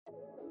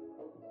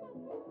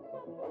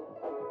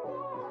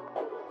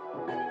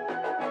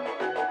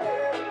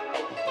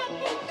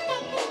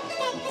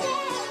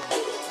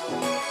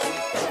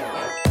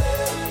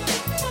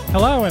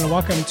Hello and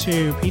welcome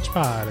to Peach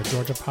Pod, a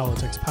Georgia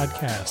politics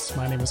podcast.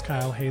 My name is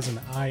Kyle Hayes and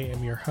I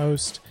am your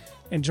host.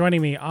 And joining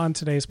me on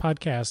today's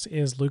podcast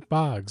is Luke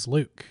Boggs.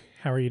 Luke,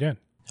 how are you doing?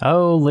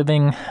 Oh,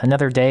 living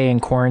another day in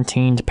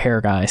quarantined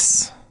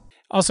paradise.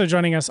 Also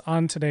joining us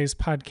on today's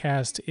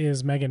podcast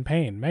is Megan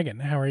Payne. Megan,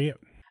 how are you?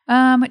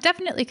 It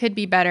definitely could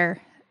be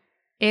better.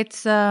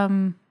 It's,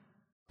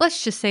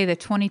 let's just say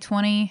that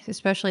 2020,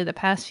 especially the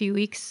past few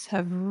weeks,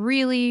 have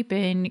really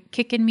been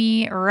kicking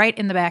me right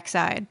in the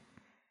backside.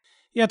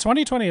 Yeah,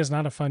 2020 is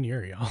not a fun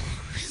year, y'all.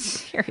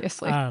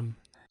 Seriously.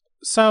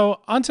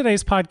 So on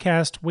today's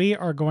podcast, we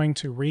are going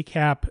to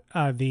recap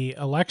the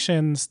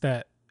elections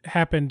that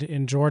happened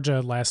in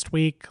Georgia last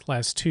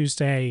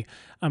Tuesday.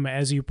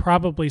 As you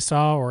probably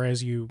saw, or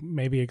as you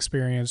maybe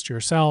experienced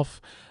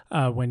yourself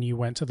when you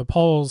went to the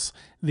polls,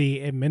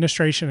 the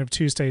administration of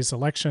Tuesday's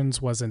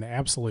elections was an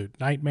absolute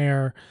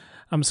nightmare.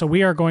 So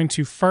we are going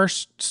to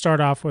first start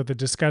off with a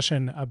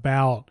discussion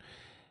about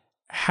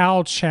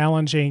how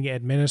challenging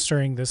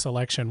administering this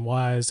election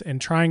was and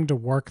trying to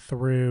work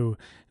through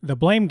the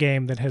blame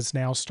game that has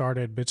now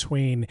started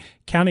between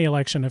county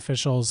election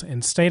officials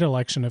and state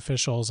election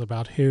officials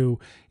about who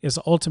is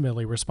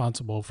ultimately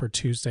responsible for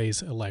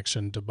Tuesday's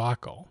election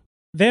debacle.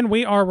 Then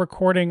we are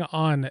recording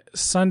on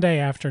Sunday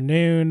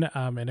afternoon,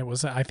 and it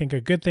was, I think,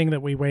 a good thing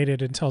that we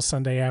waited until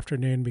Sunday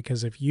afternoon,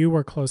 because if you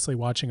were closely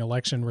watching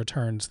election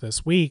returns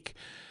this week,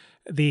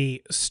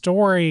 the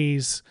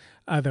stories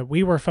that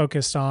we were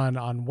focused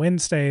on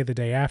Wednesday, the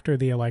day after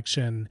the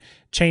election,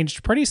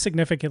 changed pretty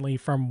significantly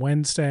from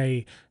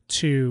Wednesday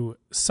to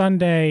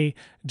Sunday.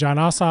 Jon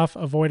Ossoff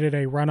avoided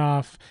a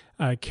runoff.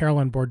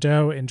 Carolyn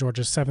Bourdeaux in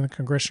Georgia's 7th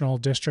Congressional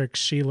District,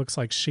 she looks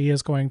like she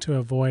is going to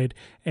avoid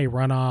a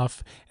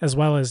runoff, as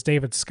well as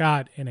David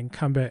Scott, an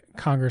incumbent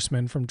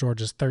congressman from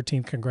Georgia's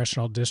 13th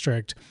Congressional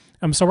District.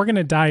 So we're going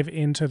to dive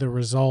into the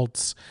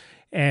results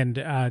and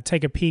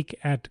take a peek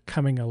at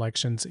coming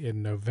elections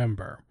in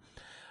November.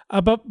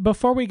 But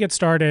before we get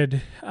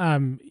started,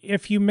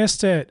 if you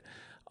missed it,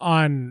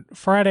 on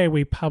Friday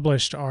we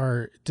published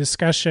our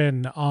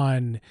discussion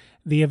on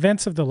the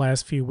events of the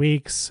last few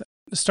weeks,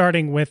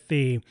 starting with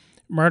the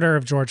murder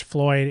of George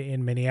Floyd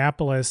in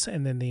Minneapolis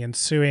and then the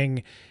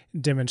ensuing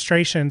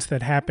demonstrations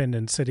that happened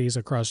in cities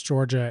across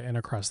Georgia and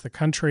across the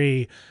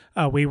country.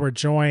 We were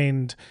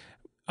joined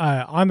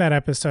on that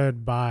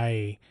episode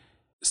by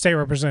State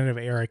Representative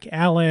Eric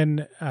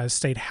Allen,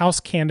 State House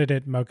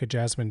candidate Mocha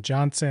Jasmine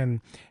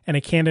Johnson, and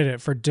a candidate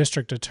for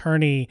District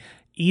Attorney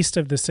east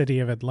of the city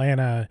of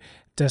Atlanta,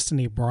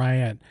 Destiny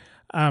Bryant.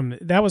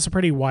 That was a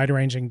pretty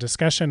wide-ranging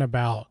discussion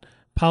about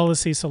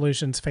policy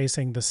solutions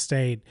facing the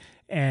state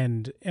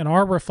and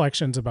our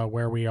reflections about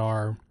where we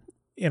are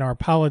in our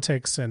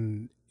politics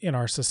and in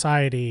our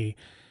society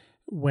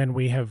when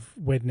we have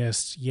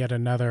witnessed yet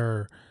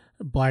another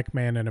Black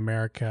man in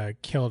America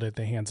killed at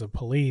the hands of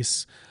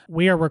police.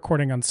 We are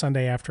recording on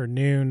Sunday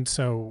afternoon,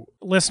 so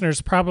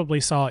listeners probably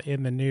saw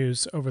in the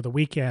news over the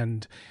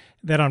weekend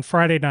that on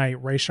Friday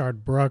night,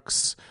 Rayshard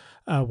Brooks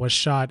was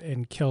shot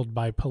and killed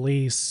by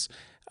police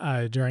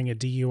during a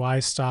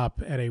DUI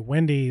stop at a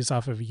Wendy's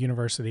off of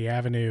University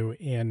Avenue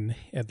in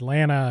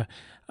Atlanta.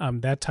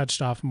 That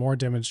touched off more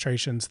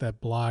demonstrations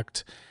that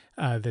blocked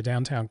the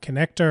downtown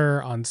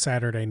connector on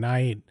Saturday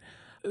night.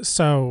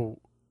 So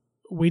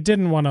we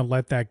didn't want to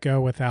let that go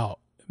without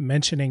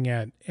mentioning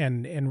it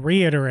and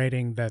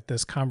reiterating that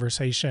this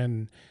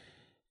conversation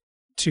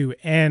to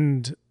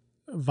end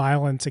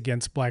violence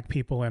against Black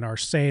people in our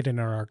state and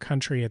in our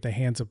country at the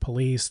hands of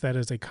police, that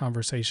is a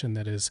conversation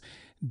that is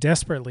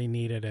desperately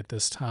needed at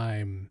this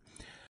time.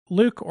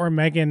 Luke or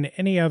Megan,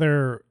 any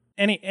other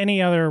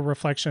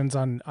reflections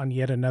on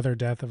yet another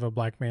death of a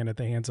Black man at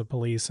the hands of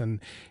police,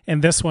 and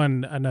this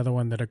one, another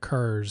one that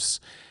occurs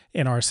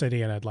in our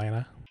city in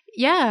Atlanta?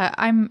 Yeah,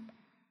 I'm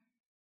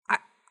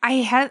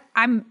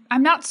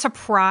not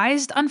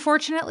surprised,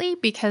 unfortunately,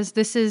 because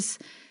this is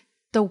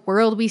the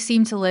world we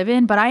seem to live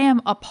in, but I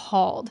am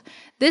appalled.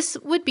 This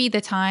would be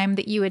the time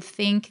that you would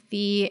think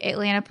the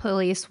Atlanta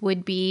police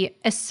would be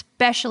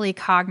especially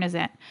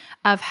cognizant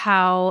of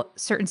how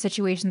certain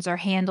situations are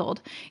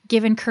handled,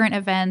 given current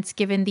events,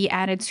 given the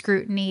added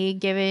scrutiny,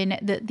 given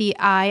that the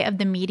eye of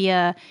the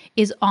media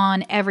is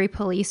on every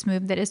police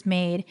move that is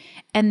made.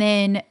 And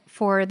then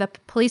for the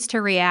police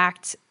to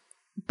react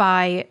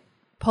by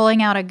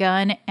pulling out a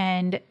gun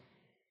and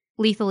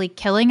lethally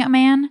killing a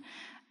man,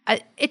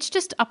 it's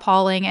just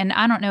appalling. And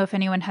I don't know if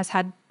anyone has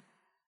had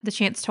the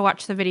chance to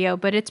watch the video,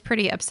 but it's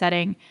pretty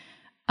upsetting.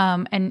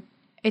 And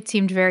it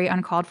seemed very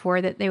uncalled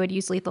for that they would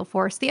use lethal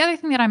force. The other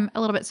thing that I'm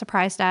a little bit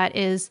surprised at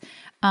is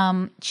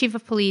Chief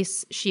of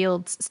Police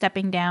Shields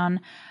stepping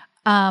down.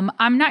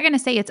 I'm not going to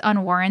say it's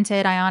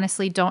unwarranted. I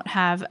honestly don't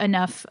have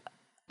enough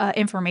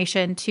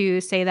information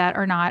to say that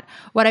or not.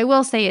 What I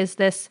will say is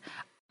this.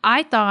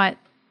 I thought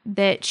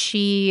that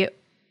she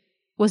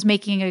was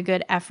making a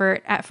good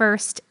effort at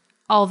first,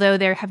 although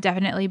there have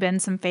definitely been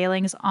some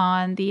failings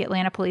on the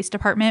Atlanta Police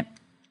Department.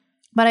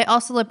 But I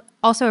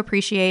also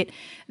appreciate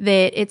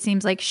that it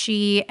seems like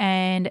she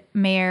and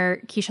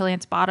Mayor Keisha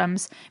Lance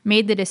Bottoms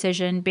made the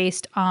decision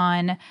based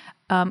on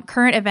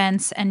current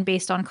events and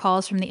based on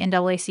calls from the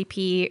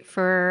NAACP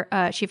for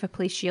Chief of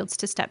Police Shields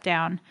to step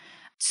down.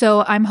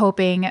 So I'm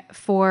hoping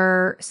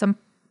for some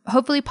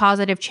hopefully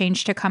positive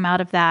change to come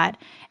out of that,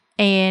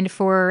 and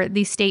for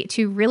the state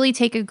to really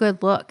take a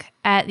good look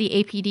at the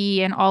APD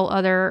and all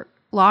other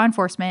law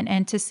enforcement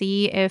and to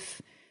see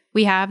if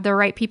we have the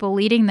right people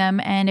leading them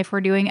and if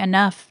we're doing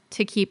enough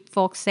to keep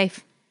folks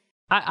safe.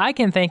 I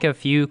can think of a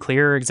few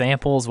clear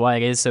examples why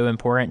it is so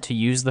important to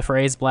use the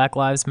phrase Black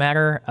Lives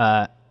Matter.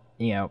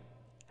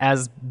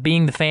 As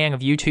being the fan of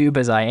YouTube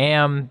as I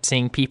am,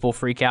 seeing people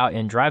freak out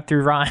in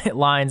drive-through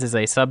lines is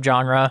a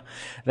subgenre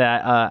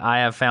that I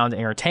have found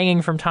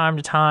entertaining from time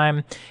to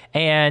time.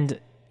 And,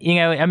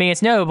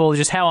 it's notable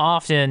just how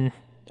often,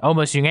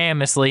 almost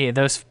unanimously,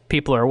 those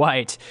people are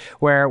white,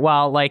 where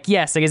while,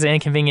 yes, it is an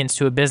inconvenience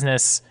to a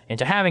business and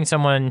to having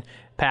someone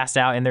passed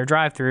out in their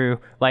drive-through,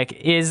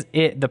 is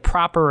it the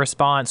proper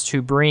response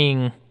to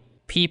bring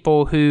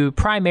people who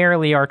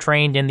primarily are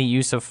trained in the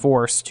use of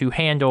force to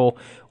handle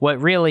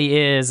what really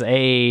is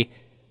a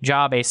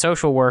job a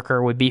social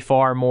worker would be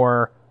far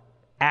more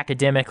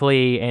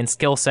academically and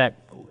skill set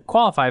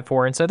qualified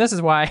for? And so this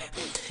is why,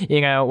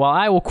 while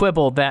I will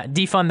quibble that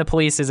defund the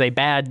police is a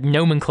bad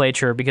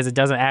nomenclature because it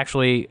doesn't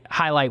actually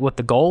highlight what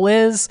the goal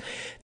is,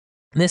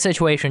 in this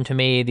situation, to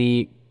me,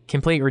 the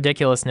complete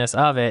ridiculousness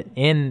of it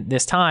in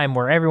this time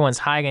where everyone's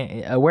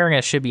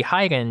awareness should be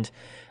heightened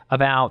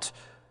about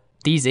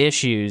these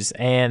issues,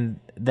 and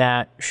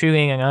that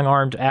shooting an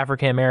unarmed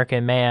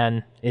African-American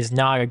man is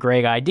not a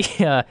great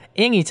idea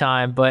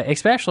anytime, but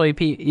especially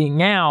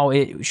now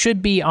it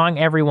should be on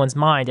everyone's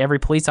mind, every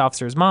police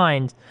officer's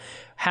mind,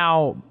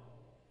 how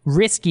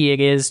risky it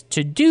is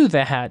to do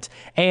that.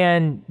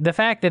 And the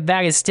fact that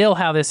that is still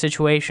how this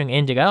situation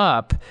ended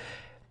up,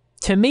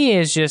 to me,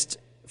 is just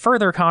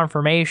further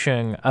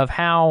confirmation of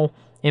how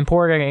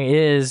important it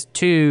is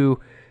to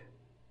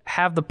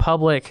have the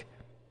public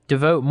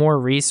devote more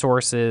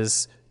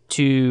resources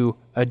to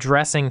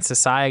addressing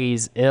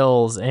society's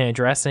ills and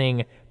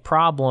addressing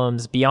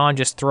problems beyond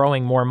just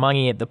throwing more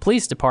money at the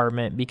police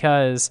department,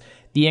 because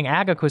the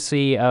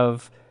inadequacy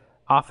of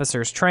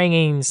officers'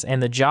 trainings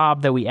and the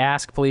job that we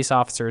ask police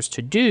officers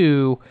to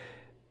do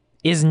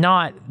is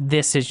not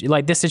this.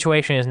 This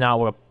situation is not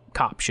what a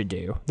cop should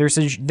do.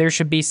 There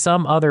should be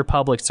some other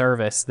public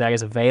service that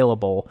is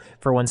available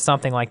for when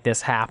something like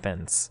this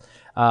happens.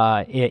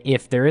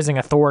 If there is an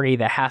authority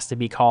that has to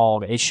be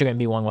called, it shouldn't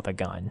be one with a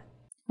gun.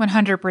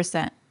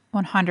 100%.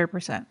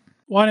 100%.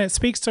 One, it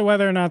speaks to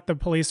whether or not the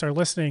police are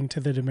listening to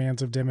the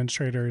demands of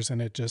demonstrators,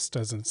 and it just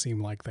doesn't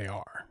seem like they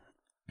are.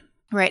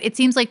 Right. It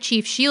seems like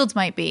Chief Shields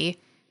might be,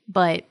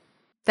 but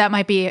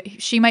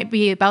she might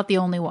be about the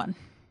only one.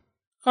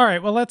 All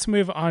right, well, let's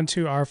move on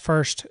to our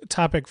first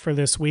topic for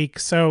this week.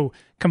 So,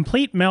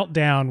 complete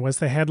meltdown was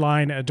the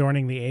headline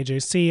adorning the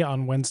AJC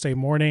on Wednesday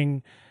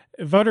morning.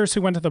 Voters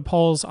who went to the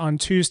polls on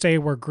Tuesday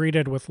were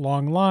greeted with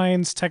long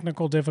lines,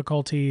 technical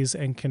difficulties,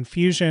 and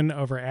confusion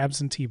over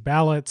absentee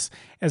ballots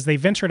as they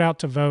ventured out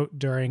to vote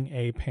during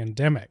a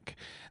pandemic.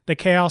 The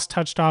chaos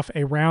touched off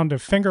a round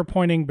of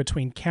finger-pointing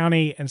between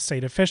county and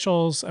state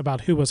officials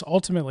about who was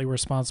ultimately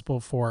responsible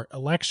for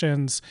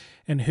elections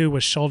and who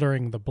was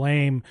shouldering the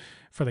blame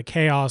for the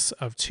chaos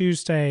of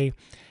Tuesday.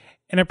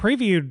 And it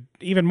previewed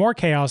even more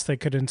chaos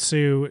that could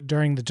ensue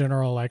during the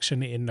general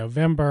election in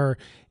November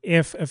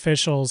if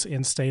officials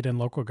in state and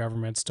local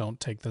governments don't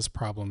take this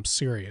problem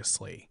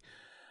seriously.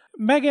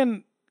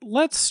 Megan,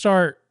 let's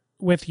start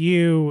with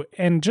you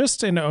and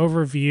just an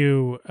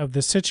overview of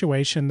the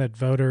situation that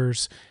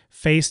voters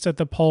faced at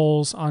the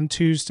polls on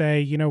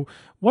Tuesday.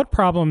 What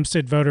problems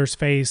did voters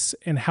face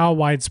and how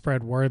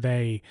widespread were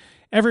they?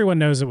 Everyone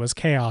knows it was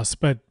chaos,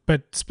 but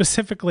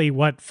specifically,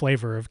 what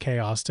flavor of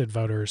chaos did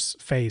voters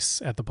face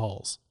at the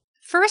polls?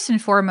 First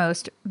and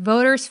foremost,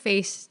 voters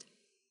faced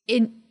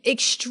in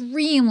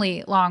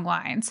extremely long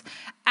lines,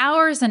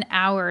 hours and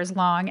hours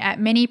long at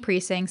many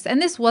precincts.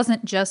 And this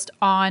wasn't just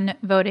on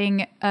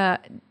voting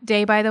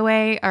day, by the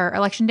way, or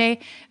election day.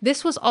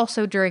 This was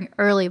also during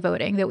early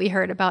voting that we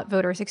heard about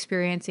voters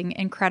experiencing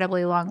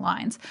incredibly long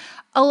lines.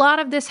 A lot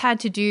of this had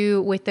to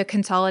do with the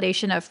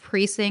consolidation of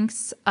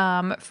precincts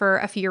for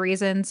a few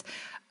reasons.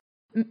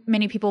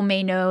 Many people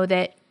may know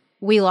that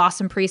we lost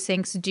some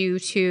precincts due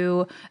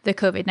to the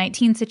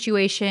COVID-19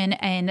 situation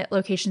and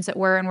locations that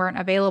were and weren't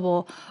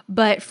available.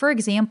 But for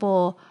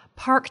example,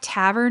 Park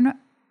Tavern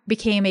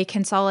became a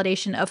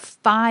consolidation of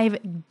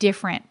 5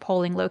 different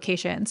polling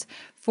locations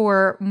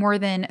for more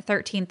than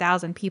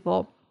 13,000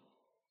 people,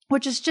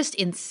 which is just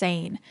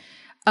insane.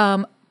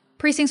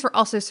 Precincts were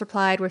also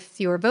supplied with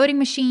fewer voting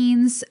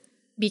machines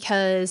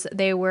because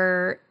they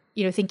were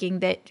thinking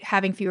that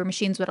having fewer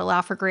machines would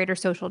allow for greater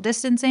social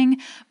distancing.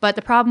 But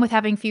the problem with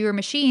having fewer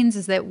machines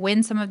is that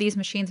when some of these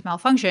machines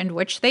malfunctioned,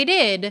 which they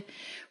did,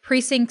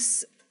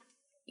 precincts,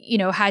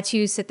 had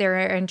to sit there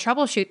and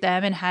troubleshoot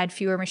them and had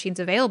fewer machines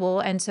available.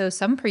 And so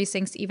some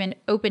precincts even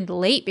opened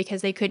late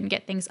because they couldn't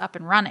get things up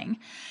and running.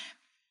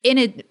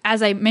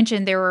 As I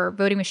mentioned, there were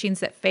voting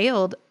machines that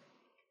failed.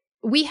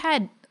 We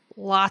had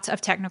lots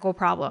of technical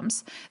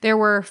problems. There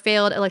were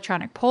failed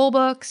electronic poll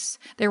books,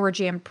 there were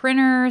jammed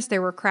printers,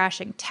 there were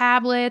crashing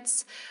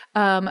tablets.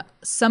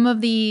 Some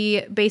of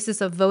the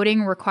basis of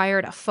voting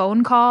required a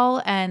phone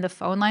call and the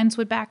phone lines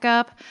would back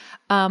up.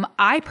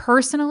 I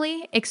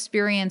personally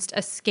experienced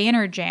a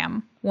scanner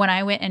jam when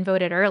I went and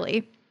voted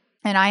early,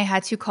 and I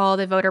had to call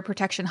the voter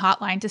protection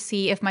hotline to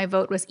see if my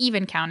vote was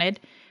even counted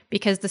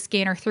because the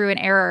scanner threw an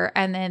error,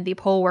 and then the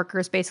poll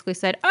workers basically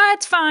said,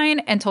 it's fine,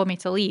 and told me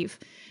to leave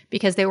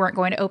because they weren't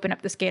going to open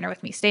up the scanner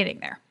with me standing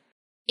there.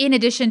 In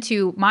addition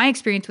to my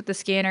experience with the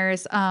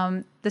scanners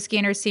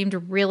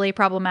seemed really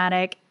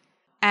problematic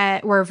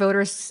at where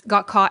voters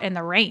got caught in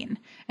the rain,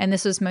 and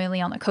this was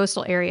mainly on the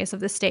coastal areas of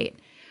the state.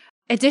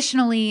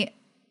 Additionally,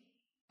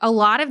 a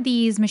lot of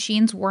these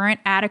machines weren't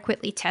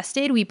adequately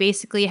tested. We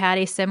basically had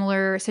a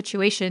similar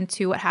situation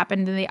to what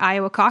happened in the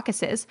Iowa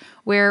caucuses,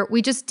 where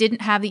we just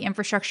didn't have the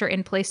infrastructure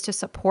in place to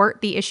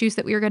support the issues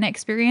that we were going to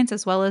experience,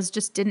 as well as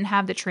just didn't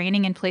have the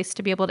training in place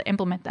to be able to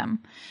implement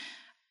them.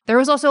 There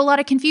was also a lot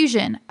of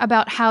confusion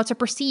about how to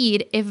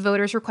proceed if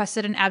voters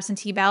requested an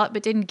absentee ballot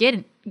but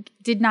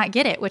did not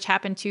get it, which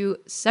happened to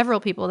several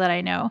people that I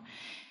know.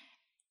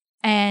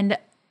 And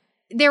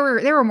there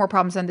were more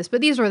problems than this, but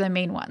these were the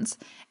main ones.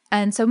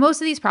 And so most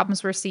of these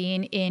problems were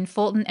seen in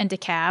Fulton and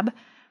DeKalb.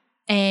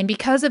 And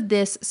because of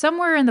this,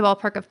 somewhere in the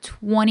ballpark of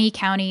 20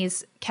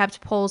 counties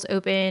kept polls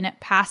open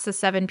past the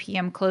 7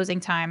 p.m. closing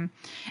time.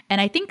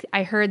 And I think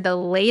I heard the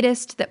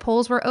latest that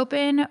polls were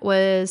open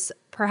was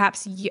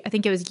perhaps, I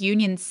think it was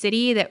Union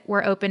City, that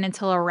were open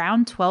until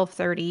around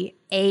 12:30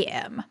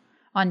 a.m.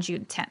 on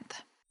June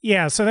 10th.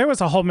 Yeah, so there was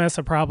a whole mess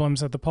of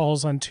problems at the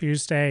polls on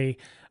Tuesday.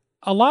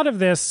 A lot of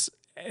this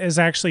is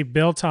actually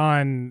built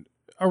on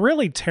a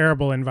really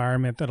terrible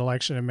environment that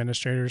election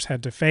administrators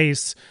had to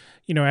face.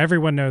 You know,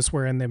 everyone knows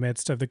we're in the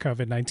midst of the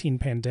COVID-19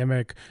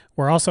 pandemic.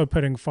 We're also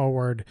putting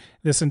forward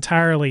this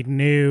entirely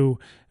new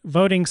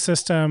voting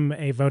system,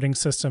 a voting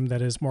system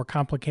that is more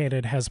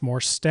complicated, has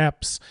more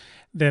steps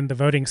than the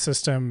voting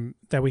system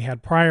that we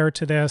had prior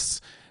to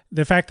this.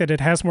 The fact that it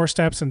has more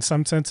steps in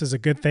some sense is a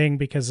good thing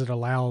because it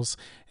allows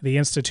the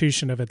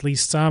institution of at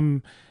least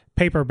some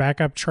paper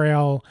backup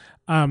trail,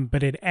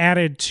 but it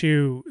added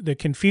to the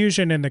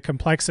confusion and the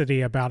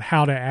complexity about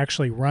how to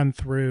actually run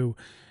through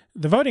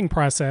the voting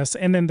process.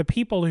 And then the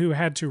people who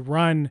had to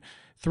run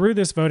through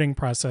this voting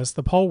process,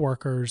 the poll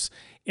workers,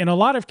 in a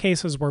lot of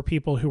cases were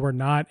people who were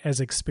not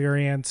as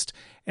experienced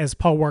as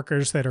poll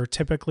workers that are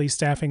typically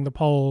staffing the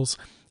polls.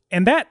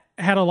 And that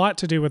had a lot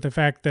to do with the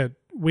fact that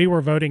we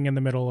were voting in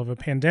the middle of a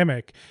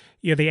pandemic.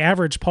 You know, the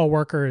average poll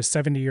worker is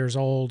 70 years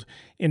old.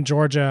 In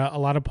Georgia, a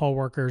lot of poll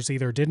workers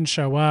either didn't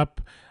show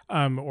up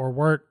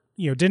or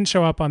didn't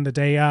show up on the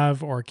day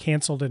of or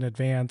canceled in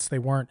advance. They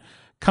weren't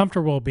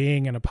comfortable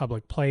being in a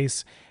public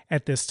place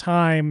at this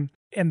time.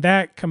 And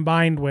that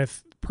combined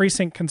with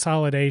precinct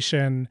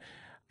consolidation,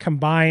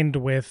 combined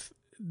with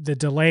the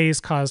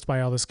delays caused by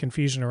all this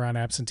confusion around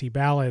absentee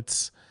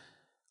ballots,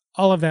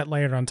 all of that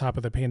layered on top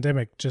of the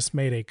pandemic just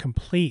made a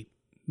complete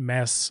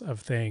mess of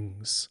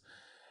things.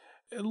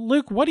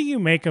 Luke, what do you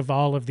make of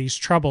all of these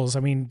troubles? I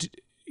mean,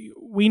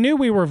 we knew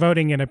we were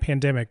voting in a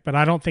pandemic, but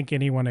I don't think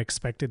anyone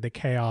expected the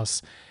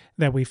chaos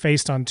that we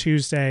faced on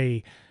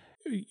Tuesday.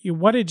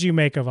 What did you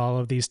make of all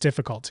of these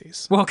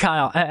difficulties? Well,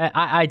 Kyle,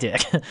 I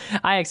did.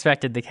 I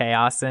expected the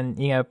chaos. And,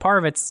 part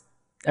of it's,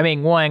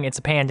 one, it's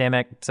a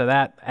pandemic. So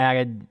that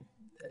added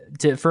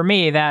to, for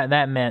me,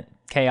 that meant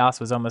chaos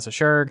was almost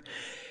assured.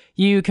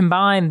 You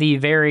combine the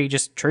very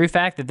just true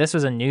fact that this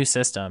was a new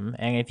system.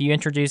 And if you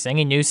introduce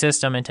any new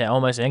system into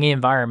almost any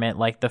environment,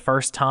 like the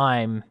first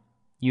time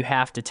you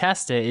have to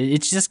test it,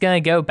 it's just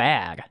going to go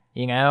bad,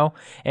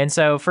 And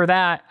so for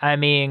that,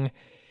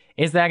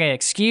 is that an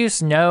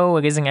excuse? No,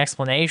 it is an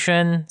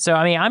explanation. So,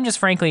 I'm just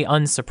frankly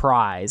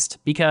unsurprised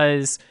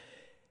because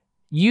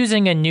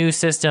using a new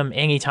system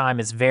anytime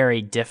is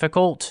very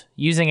difficult.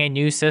 Using a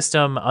new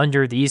system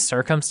under these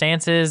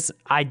circumstances,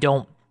 I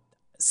don't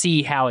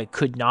see how it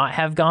could not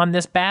have gone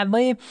this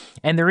badly.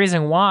 And the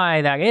reason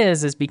why that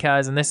is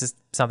because, and this is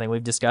something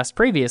we've discussed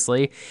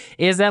previously,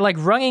 is that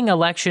running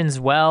elections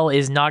well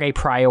is not a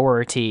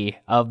priority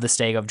of the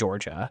state of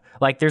Georgia.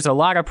 There's a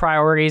lot of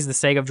priorities the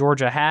state of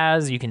Georgia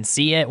has. You can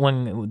see it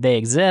when they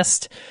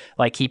exist,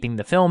 like keeping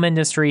the film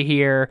industry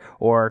here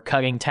or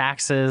cutting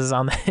taxes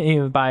on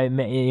by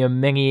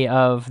many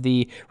of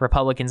the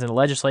Republicans in the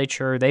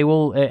legislature. They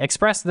will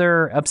express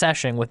their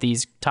obsession with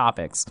these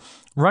topics.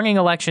 Running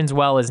elections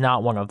well is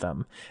not one of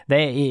them.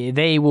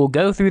 They will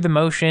go through the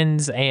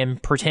motions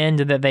and pretend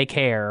that they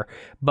care,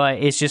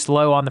 but it's just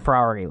low on the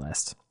priority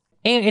list.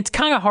 And it's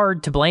kind of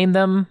hard to blame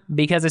them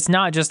because it's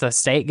not just the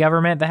state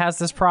government that has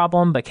this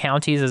problem, but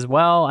counties as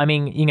well.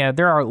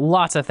 There are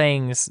lots of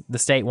things the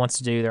state wants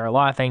to do. There are a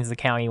lot of things the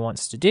county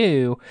wants to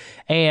do.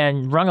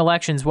 And run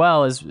elections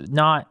well is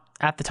not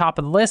at the top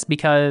of the list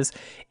because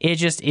it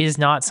just is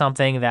not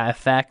something that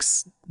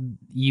affects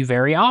you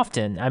very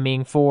often.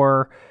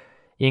 For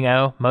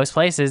most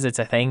places, it's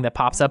a thing that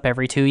pops up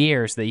every 2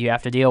 years that you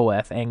have to deal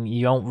with, and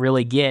you don't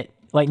really get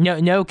like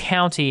no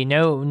county,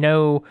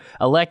 no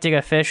elected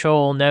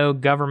official, no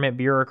government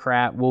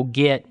bureaucrat will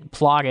get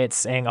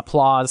plaudits and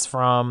applause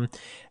from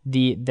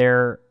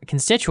their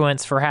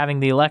constituents for having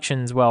the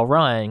elections well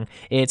run.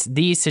 It's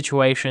these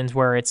situations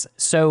where it's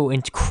so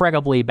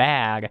incredibly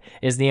bad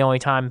is the only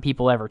time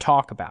people ever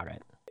talk about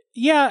it.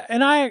 Yeah,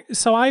 and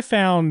I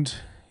found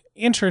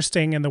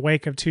interesting in the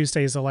wake of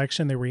Tuesday's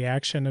election the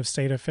reaction of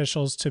state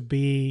officials to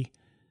be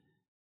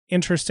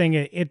interesting.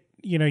 It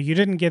you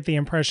didn't get the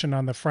impression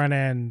on the front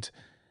end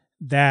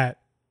that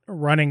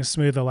running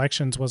smooth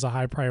elections was a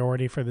high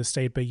priority for the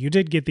state, but you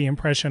did get the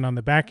impression on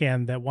the back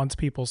end that once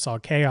people saw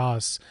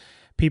chaos,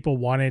 people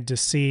wanted to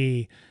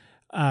see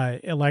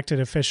elected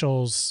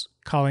officials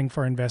calling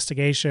for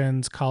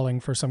investigations, calling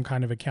for some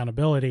kind of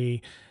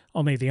accountability.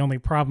 Only the only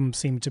problem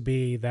seemed to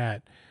be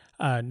that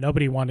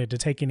nobody wanted to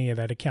take any of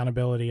that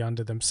accountability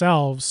onto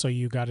themselves. So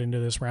you got into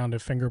this round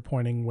of finger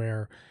pointing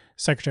where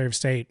Secretary of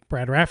State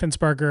Brad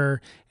Raffensperger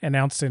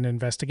announced an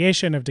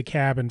investigation of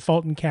DeKalb and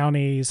Fulton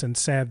counties and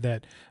said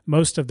that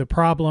most of the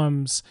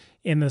problems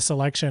in this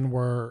election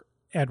were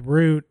at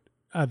root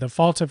the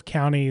fault of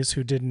counties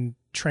who didn't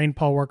train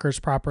poll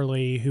workers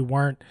properly, who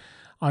weren't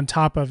on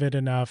top of it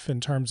enough in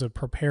terms of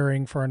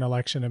preparing for an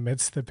election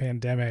amidst the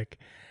pandemic.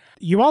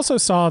 You also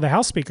saw the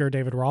House Speaker,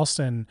 David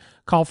Ralston,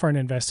 call for an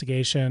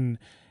investigation,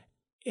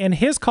 and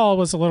his call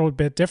was a little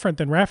bit different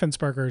than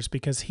Raffensperger's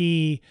because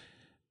he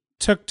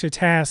took to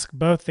task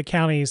both the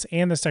counties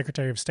and the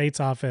Secretary of State's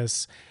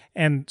office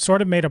and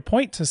sort of made a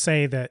point to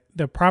say that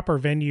the proper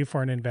venue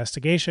for an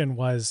investigation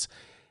was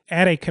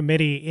at a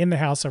committee in the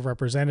House of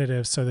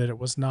Representatives so that it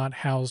was not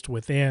housed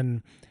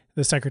within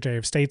the Secretary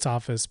of State's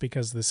office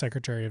because the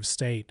Secretary of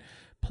State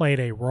played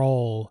a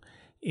role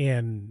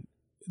in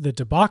the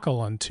debacle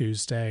on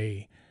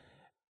Tuesday.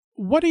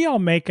 What do y'all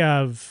make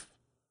of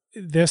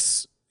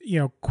this,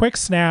 quick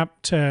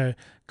snap to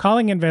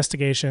calling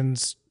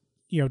investigations,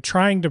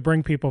 trying to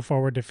bring people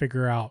forward to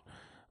figure out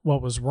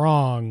what was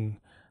wrong,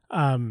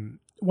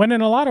 when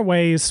in a lot of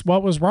ways,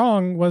 what was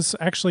wrong was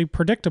actually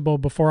predictable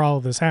before all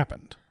of this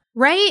happened?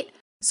 Right?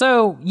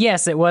 So,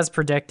 yes, it was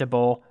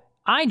predictable.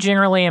 I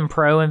generally am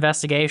pro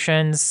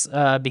investigations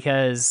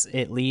because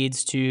it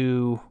leads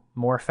to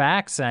more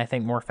facts, and I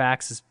think more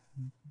facts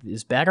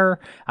is better.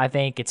 I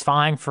think it's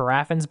fine for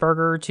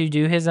Raffensperger to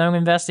do his own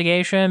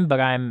investigation,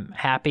 but I'm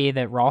happy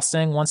that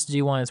Ralston wants to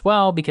do one as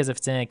well, because if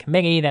it's in a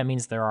committee, that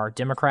means there are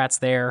Democrats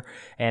there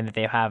and that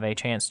they have a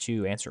chance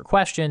to answer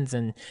questions.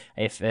 And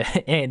if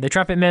the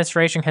Trump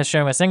administration has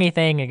shown us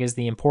anything, it is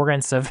the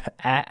importance of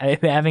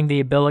having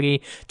the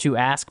ability to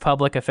ask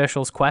public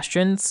officials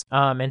questions.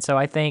 And so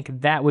I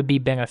think that would be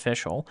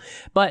beneficial.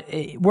 But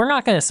we're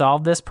not going to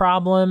solve this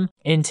problem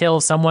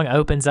until someone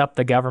opens up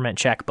the government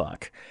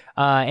checkbook.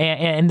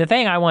 And the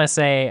thing I want to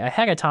say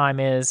ahead of time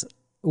is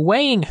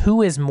weighing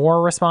who is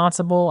more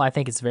responsible. I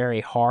think it's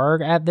very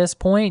hard at this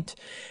point.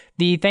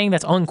 The thing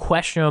that's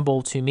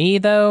unquestionable to me,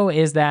 though,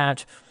 is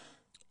that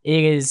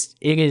it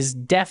is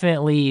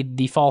definitely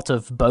the fault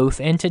of both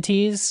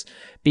entities,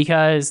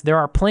 because there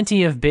are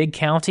plenty of big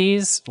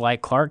counties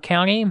like Clark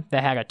County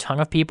that had a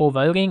ton of people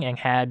voting and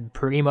had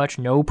pretty much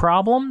no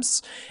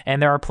problems, and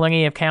there are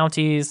plenty of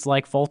counties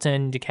like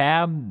Fulton,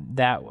 DeKalb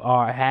that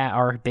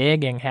are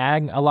big and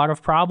had a lot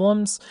of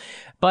problems.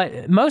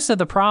 But most of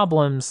the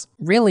problems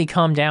really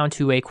come down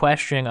to a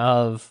question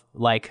of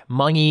like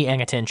money and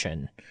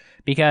attention.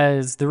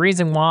 Because the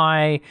reason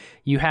why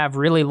you have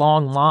really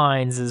long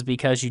lines is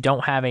because you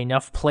don't have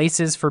enough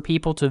places for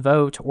people to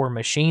vote, or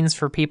machines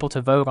for people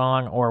to vote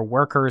on, or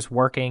workers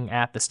working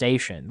at the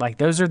station. Like,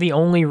 those are the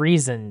only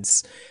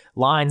reasons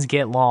lines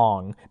get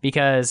long.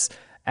 Because,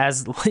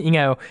 as you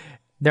know,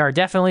 there are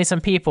definitely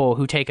some people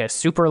who take a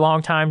super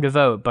long time to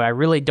vote, but I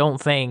really don't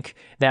think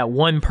that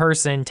one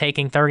person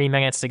taking 30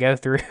 minutes to go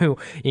through,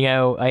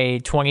 a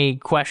 20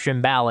 question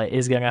ballot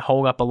is going to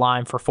hold up a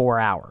line for 4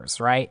 hours,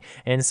 right?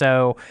 And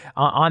so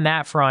on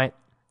that front,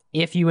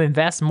 if you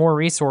invest more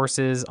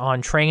resources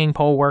on training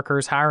poll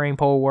workers, hiring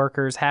poll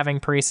workers, having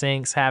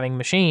precincts, having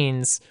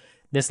machines,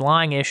 this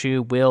line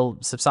issue will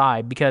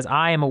subside. Because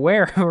I am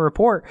aware of a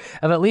report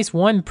of at least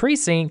one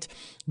precinct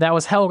that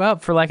was held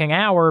up for like an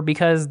hour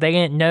because they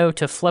didn't know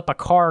to flip a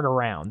card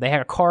around. They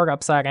had a card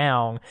upside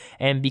down,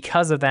 and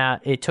because of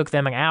that, it took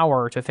them an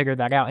hour to figure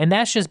that out. And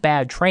that's just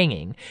bad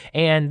training.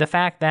 And the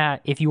fact that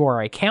if you are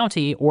a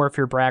county, or if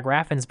you're Brad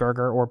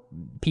Raffensperger, or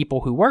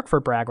people who work for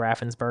Brad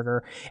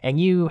Raffensperger, and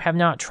you have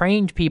not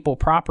trained people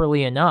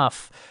properly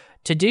enough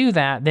to do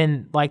that,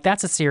 then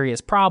that's a serious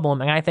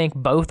problem. And I think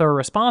both are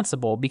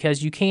responsible,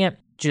 because you can't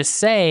just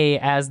say,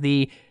 as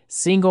the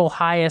single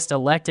highest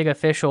elected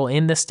official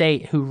in the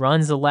state who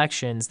runs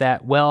elections,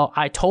 that, well,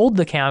 I told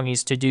the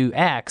counties to do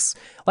X.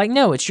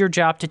 No, it's your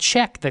job to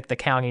check that the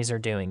counties are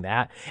doing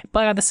that.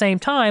 But at the same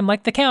time,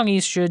 the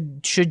counties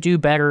should do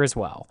better as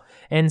well.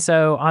 And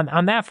so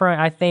on that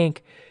front, I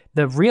think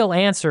the real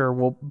answer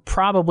will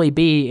probably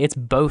be it's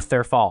both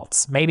their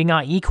faults. Maybe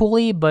not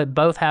equally, but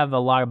both have a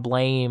lot of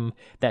blame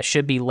that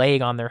should be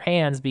laid on their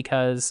hands,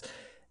 because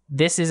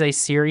this is a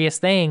serious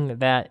thing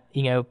that,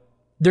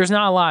 there's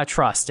not a lot of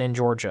trust in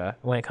Georgia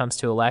when it comes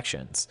to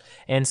elections.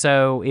 And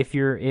so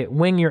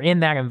when you're in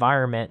that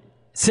environment,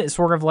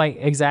 sort of like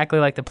exactly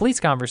like the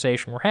police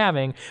conversation we're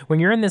having, when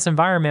you're in this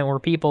environment where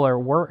people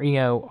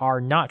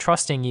are not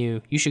trusting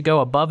you, you should go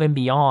above and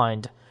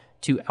beyond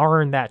to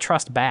earn that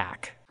trust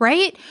back.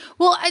 Right?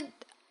 Well,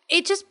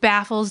 it just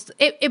baffles,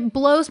 it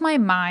blows my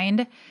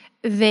mind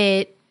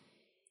that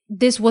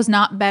this was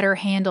not better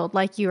handled,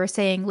 like you were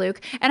saying, Luke.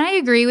 And I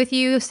agree with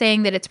you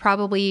saying that it's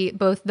probably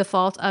both the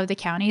fault of the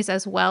counties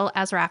as well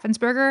as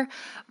Raffensperger.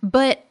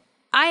 But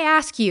I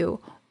ask you,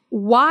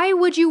 why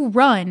would you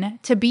run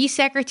to be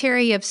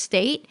Secretary of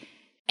State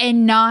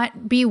and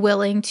not be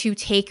willing to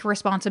take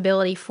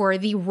responsibility for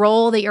the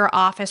role that your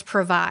office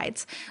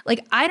provides?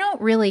 Like, I don't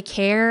really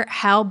care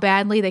how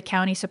badly the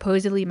county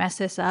supposedly messed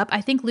this up. I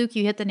think, Luke,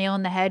 you hit the nail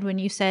on the head when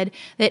you said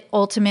that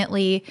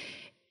ultimately,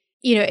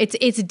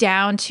 it's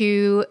down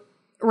to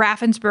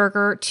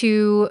Raffensperger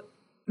to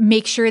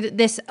make sure that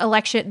this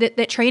election,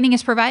 that training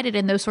is provided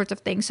and those sorts of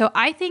things. So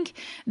I think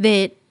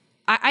that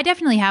I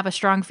definitely have a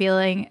strong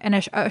feeling and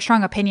a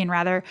strong opinion,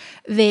 rather,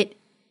 that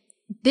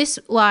this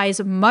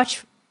lies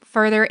much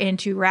further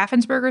into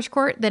Raffensperger's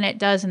court than it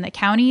does in the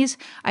counties.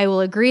 I will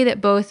agree that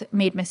both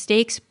made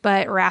mistakes,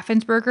 but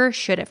Raffensperger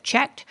should have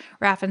checked.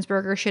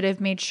 Raffensperger should have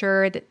made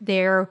sure that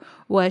there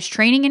was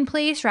training in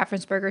place.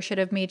 Raffensperger should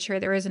have made sure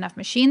there was enough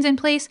machines in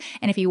place.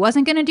 And if he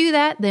wasn't going to do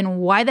that, then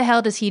why the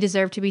hell does he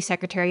deserve to be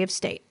Secretary of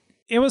State?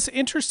 It was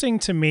interesting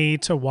to me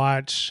to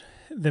watch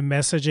the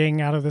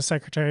messaging out of the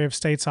Secretary of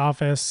State's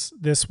office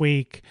this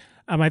week.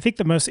 I think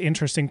the most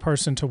interesting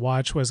person to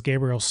watch was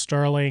Gabriel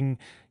Sterling.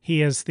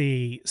 He is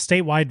the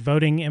statewide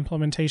voting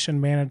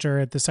implementation manager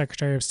at the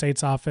Secretary of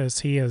State's office.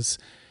 He is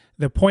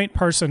the point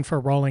person for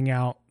rolling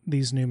out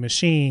these new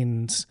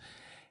machines.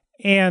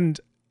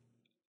 And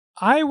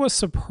I was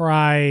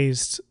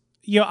surprised.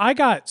 I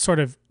got sort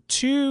of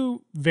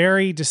two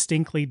very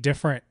distinctly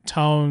different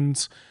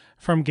tones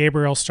from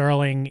Gabriel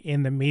Sterling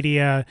in the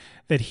media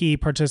that he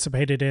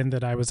participated in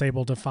that I was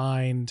able to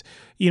find.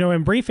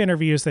 In brief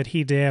interviews that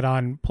he did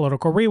on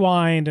Political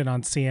Rewind and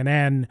on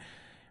CNN,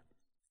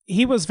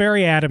 he was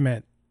very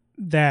adamant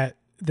that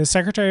the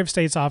Secretary of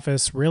State's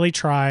office really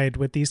tried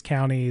with these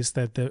counties,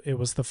 that it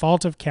was the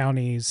fault of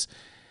counties.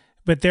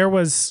 But there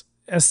was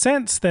a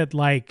sense that,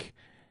 like,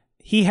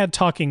 he had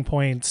talking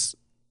points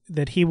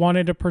that he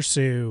wanted to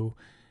pursue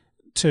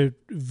to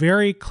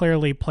very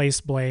clearly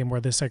place blame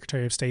where the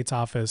Secretary of State's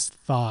office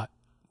thought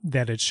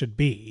that it should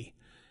be.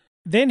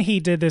 Then he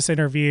did this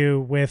interview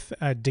with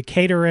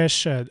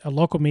Decatur-ish, a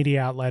local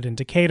media outlet in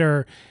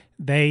Decatur.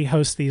 They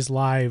host these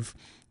live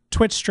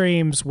Twitch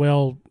streams.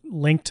 We'll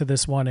link to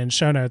this one in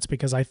show notes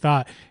because I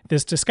thought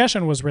this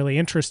discussion was really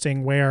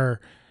interesting,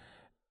 where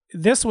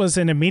this was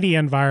in a media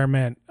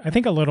environment, I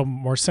think a little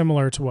more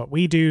similar to what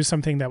we do,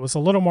 something that was a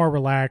little more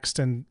relaxed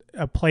and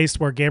a place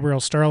where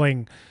Gabriel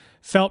Sterling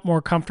felt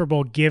more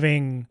comfortable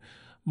giving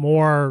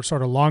more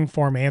sort of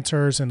long-form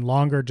answers and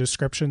longer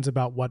descriptions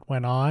about what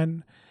went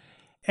on.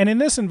 And in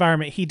this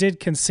environment, he did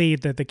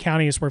concede that the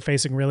counties were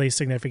facing really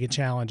significant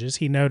challenges.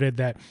 He noted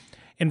that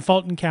in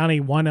Fulton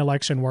County, one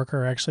election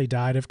worker actually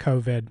died of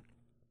COVID.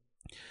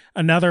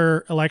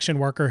 Another election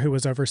worker who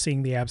was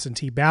overseeing the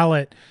absentee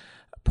ballot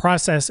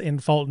process in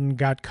Fulton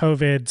got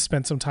COVID,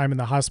 spent some time in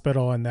the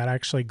hospital, and that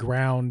actually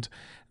ground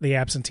the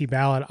absentee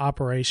ballot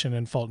operation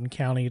in Fulton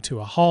County to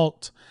a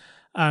halt.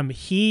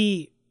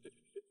 He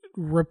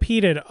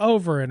repeated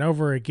over and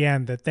over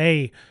again that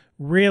they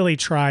really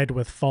tried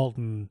with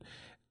Fulton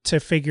to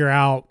figure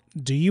out,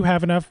 do you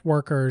have enough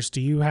workers?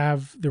 Do you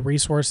have the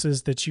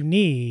resources that you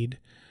need?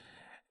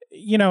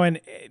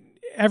 And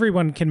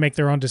everyone can make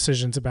their own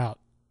decisions about,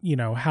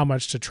 how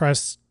much to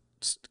trust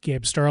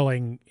Gabe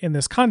Sterling in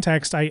this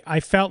context. I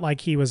felt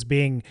like he was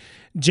being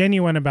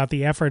genuine about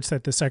the efforts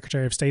that the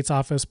Secretary of State's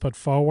office put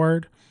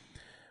forward.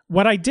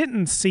 What I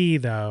didn't see,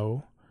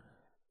 though,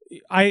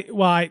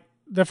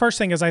 the first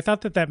thing is I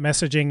thought that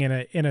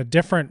messaging in a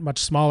different, much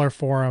smaller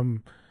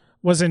forum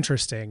was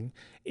interesting.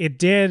 It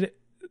did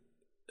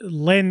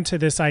lend to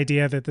this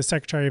idea that the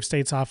Secretary of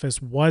State's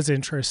office was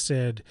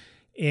interested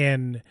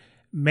in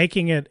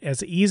making it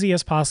as easy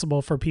as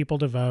possible for people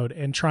to vote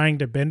and trying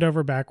to bend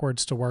over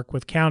backwards to work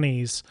with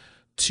counties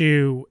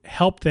to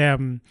help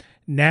them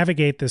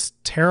navigate this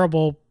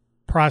terrible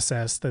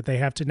process that they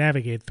have to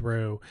navigate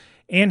through.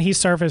 And he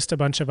surfaced a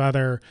bunch of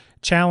other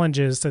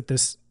challenges that the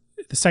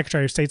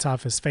Secretary of State's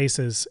office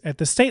faces at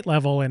the state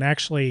level in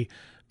actually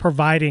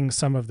providing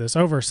some of this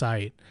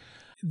oversight.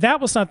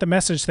 That was not the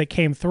message that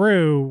came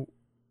through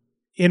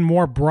in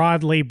more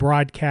broadly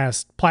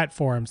broadcast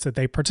platforms that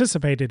they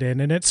participated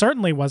in, and it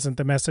certainly wasn't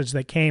the message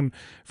that came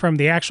from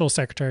the actual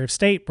Secretary of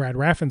State, Brad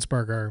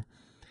Raffensperger.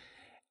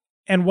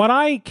 And what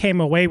I came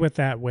away with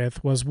that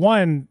with was,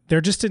 one, there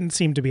just didn't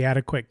seem to be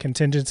adequate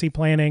contingency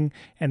planning,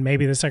 and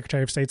maybe the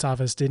Secretary of State's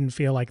office didn't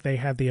feel like they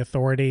had the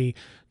authority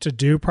to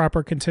do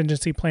proper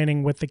contingency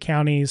planning with the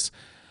counties.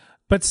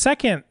 But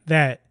second,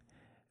 that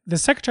the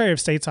Secretary of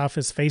State's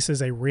office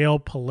faces a real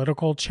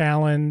political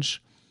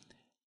challenge.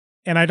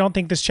 And I don't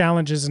think this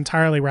challenge is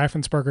entirely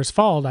Raffensperger's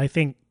fault. I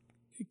think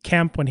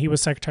Kemp, when he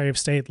was Secretary of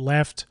State,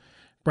 left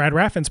Brad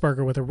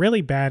Raffensperger with a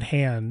really bad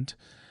hand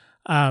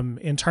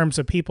in terms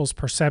of people's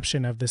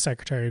perception of the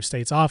Secretary of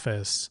State's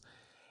office.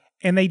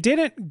 And they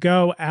didn't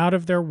go out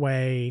of their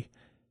way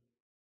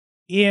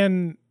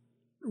in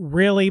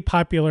really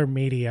popular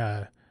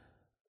media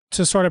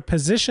to sort of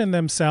position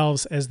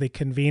themselves as the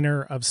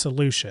convener of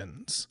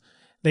solutions.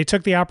 They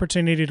took the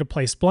opportunity to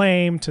place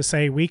blame, to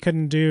say we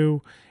couldn't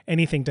do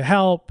anything to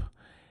help.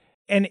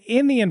 And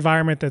in the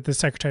environment that the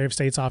Secretary of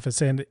State's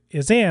office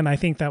is in, I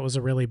think that was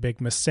a really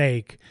big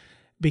mistake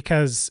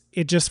because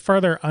it just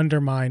further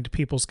undermined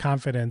people's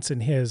confidence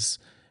in his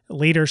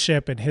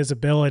leadership and his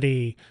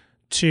ability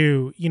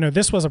to,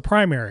 this was a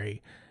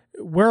primary.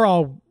 We're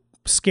all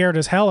scared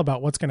as hell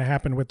about what's going to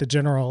happen with the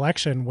general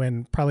election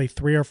when probably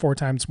 3 or 4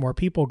 times more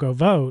people go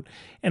vote,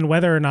 and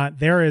whether or not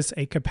there is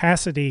a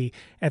capacity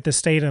at the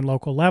state and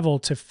local level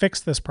to fix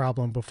this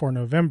problem before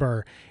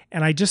November.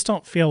 And I just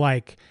don't feel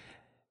like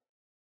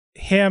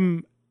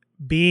him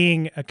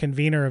being a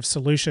convener of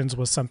solutions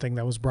was something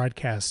that was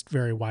broadcast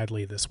very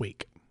widely this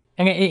week.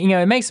 And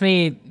it makes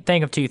me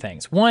think of 2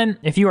 things. One,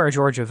 if you are a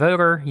Georgia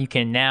voter, you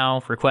can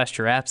now request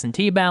your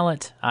absentee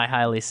ballot. I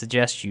highly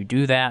suggest you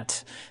do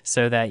that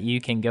so that you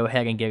can go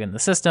ahead and get in the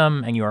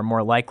system, and you are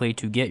more likely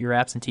to get your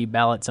absentee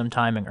ballot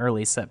sometime in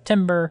early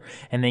September,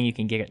 and then you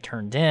can get it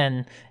turned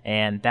in,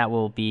 and that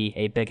will be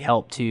a big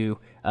help to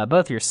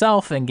both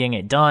yourself in getting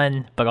it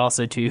done, but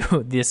also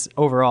to this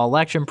overall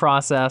election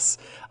process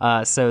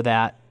so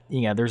that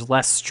there's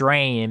less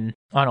strain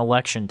on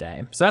election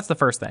day. So that's the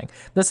first thing.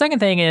 The second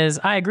thing is,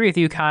 I agree with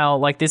you, Kyle,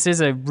 like this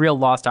is a real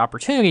lost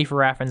opportunity for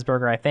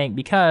Raffensperger, I think,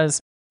 because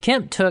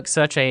Kemp took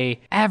such a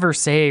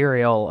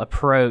adversarial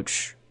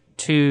approach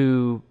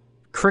to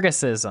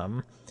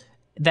criticism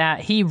that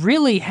he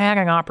really had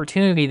an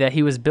opportunity that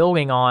he was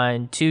building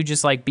on to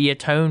just like be a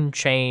tone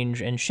change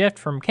and shift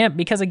from Kemp.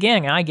 Because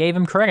again, I gave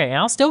him credit and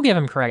I'll still give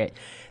him credit.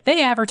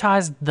 They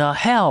advertised the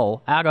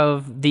hell out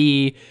of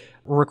the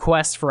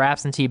request for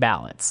absentee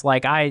ballots.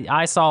 Like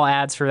I saw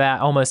ads for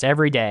that almost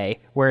every day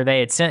where they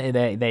had sent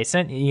they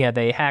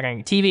had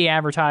TV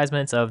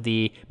advertisements of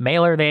the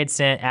mailer they had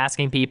sent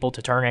asking people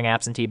to turn in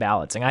absentee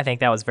ballots, and I think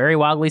that was very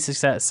wildly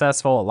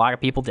successful. A lot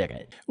of people did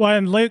it. Well,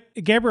 and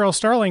Gabriel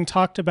Sterling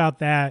talked about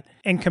that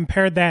and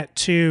compared that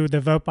to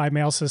the vote by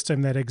mail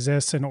system that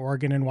exists in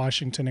Oregon and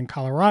Washington and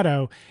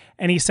Colorado.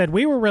 And he said,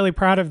 we were really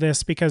proud of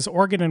this because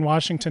Oregon and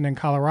Washington and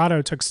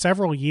Colorado took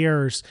several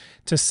years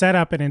to set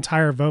up an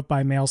entire vote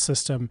by mail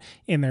system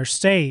in their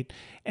state.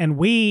 And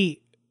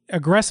we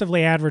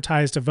aggressively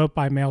advertised a vote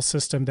by mail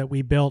system that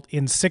we built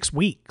in 6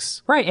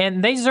 weeks. Right.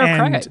 And they deserve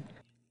credit.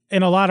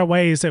 In a lot of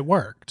ways, it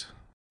worked.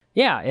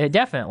 Yeah, it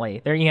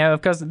definitely.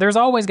 Because there's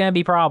always going to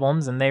be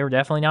problems, and they were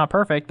definitely not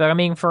perfect. But I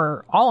mean,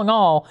 for all in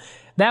all,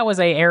 that was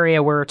an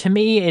area where, to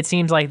me, it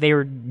seems like they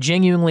were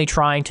genuinely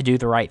trying to do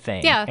the right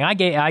thing. Yeah. And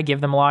I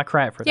give them a lot of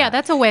credit for that. Yeah,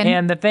 that's a win.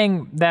 And the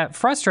thing that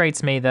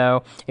frustrates me,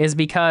 though, is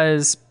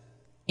because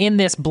in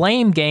this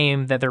blame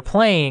game that they're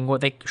playing,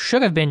 what they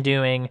should have been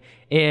doing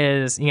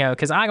is,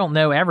 because I don't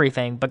know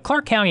everything, but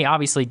Clark County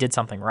obviously did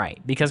something right.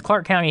 Because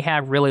Clark County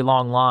had really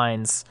long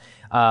lines.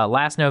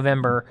 Last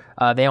November,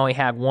 they only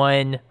had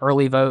one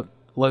early vote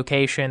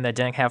location that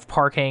didn't have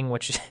parking,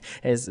 which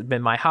has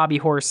been my hobby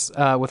horse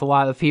with a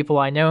lot of people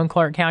I know in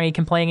Clark County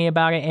complaining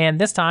about it. And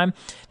this time,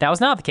 that was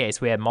not the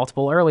case. We had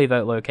multiple early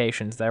vote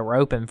locations that were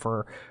open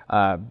for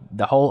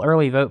the whole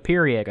early vote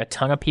period. A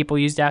ton of people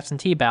used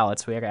absentee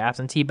ballots. We had an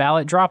absentee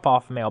ballot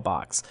drop-off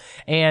mailbox.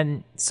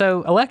 And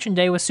so Election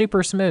Day was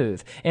super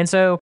smooth. And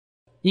so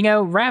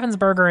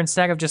Raffensperger,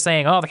 instead of just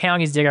saying, the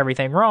counties did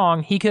everything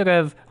wrong, he could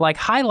have,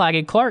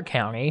 highlighted Clark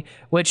County,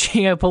 which,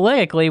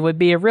 politically would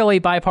be a really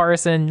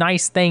bipartisan,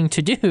 nice thing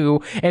to do,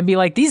 and be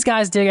like, these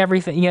guys did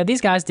everything,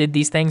 these guys did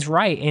these things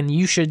right, and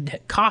you should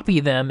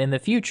copy them in the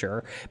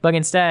future. But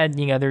instead,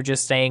 they're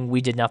just saying, we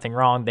did nothing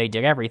wrong, they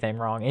did everything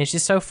wrong. And it's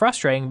just so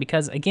frustrating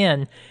because,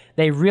 again,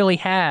 they really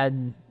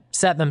had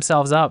set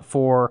themselves up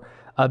for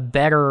a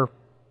better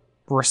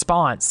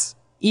response.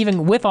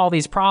 Even with all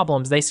these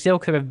problems, they still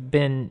could have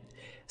been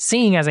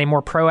seen as a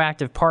more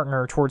proactive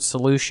partner towards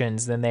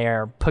solutions than they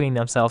are putting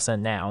themselves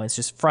in now. It's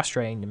just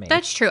frustrating to me.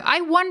 That's true.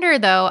 I wonder,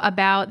 though,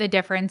 about the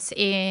difference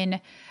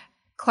in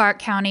Clark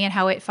County and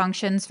how it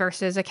functions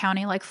versus a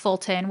county like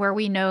Fulton, where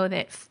we know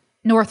that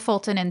North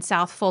Fulton and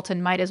South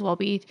Fulton might as well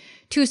be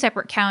 2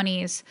 separate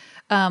counties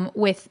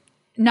with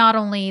not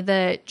only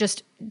the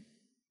just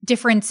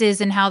differences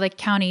in how the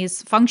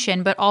counties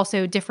function, but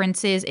also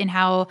differences in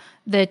how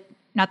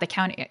not the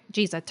county.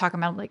 Geez, I talk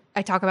about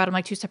them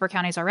like 2 separate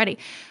counties already.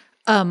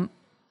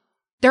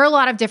 There are a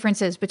lot of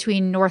differences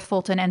between North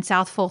Fulton and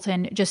South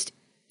Fulton just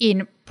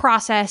in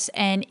process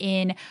and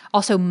in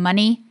also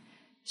money.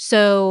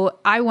 So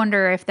I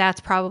wonder if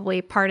that's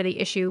probably part of the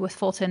issue with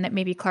Fulton that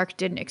maybe Clark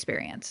didn't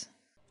experience.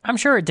 I'm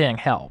sure it didn't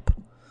help.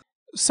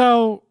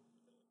 So,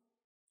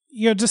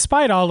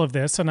 despite all of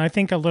this, and I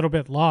think a little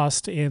bit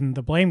lost in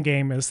the blame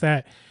game, is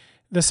that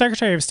the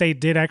Secretary of State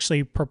did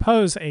actually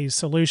propose a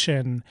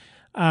solution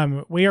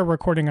We are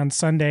recording on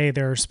Sunday.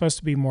 There are supposed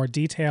to be more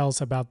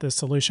details about this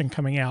solution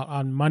coming out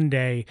on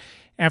Monday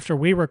after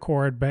we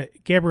record,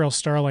 but Gabriel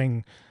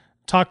Sterling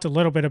talked a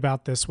little bit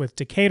about this with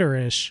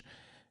Decatur-ish.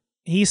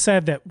 He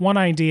said that one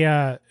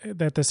idea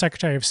that the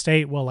Secretary of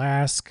State will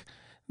ask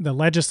the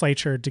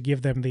legislature to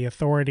give them the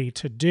authority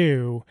to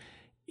do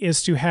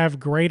is to have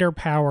greater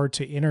power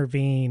to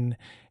intervene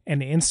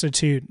and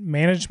institute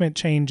management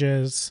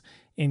changes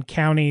in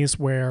counties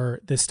where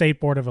the State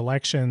Board of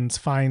Elections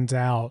finds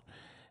out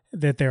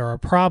that there are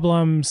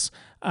problems.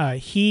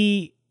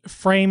 He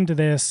framed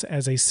this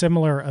as a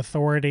similar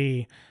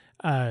authority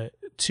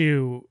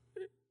to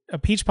a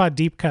Peachpod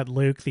Deep Cut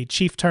Luke, the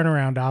chief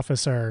turnaround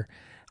officer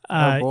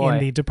in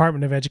the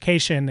Department of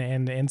Education,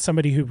 and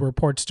somebody who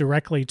reports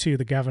directly to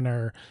the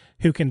governor,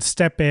 who can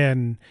step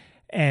in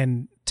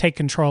and take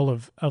control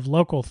of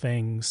local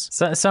things.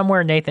 So,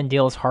 somewhere Nathan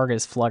Deal's heart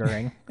is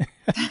fluttering.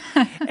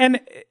 And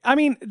I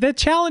mean, the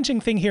challenging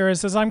thing here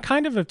is I'm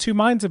kind of two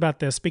minds about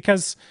this,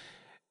 because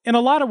in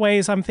a lot of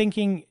ways I'm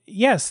thinking,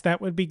 yes,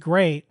 that would be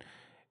great.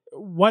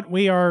 What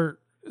we are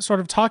sort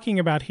of talking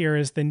about here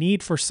is the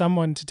need for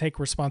someone to take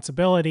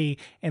responsibility,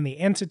 and the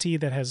entity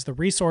that has the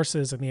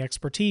resources and the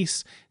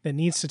expertise that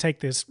needs to take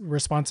this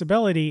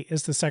responsibility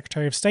is the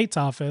Secretary of State's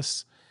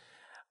office.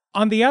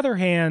 On the other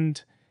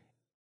hand,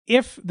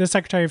 if the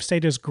Secretary of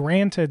State is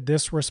granted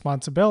this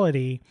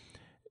responsibility,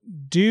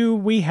 do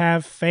we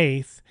have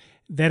faith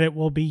that it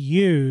will be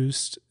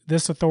used,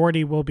 this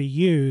authority will be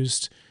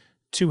used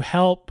to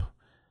help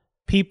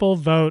people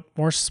vote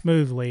more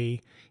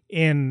smoothly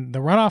in the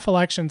runoff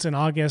elections in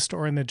August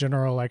or in the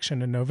general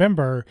election in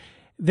November?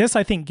 This,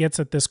 I think, gets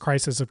at this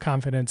crisis of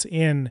confidence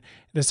in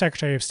the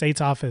Secretary of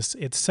State's office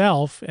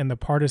itself and the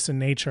partisan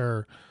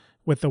nature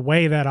with the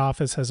way that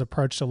office has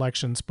approached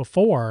elections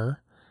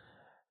before.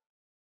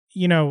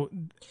 You know,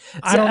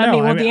 I don't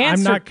know.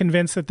 I'm not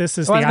convinced that this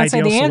is the ideal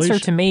solution. The answer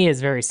to me is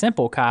very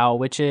simple, Kyle,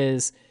 which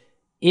is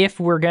if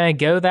we're going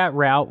to go that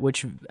route,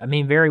 which, I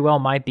mean, very well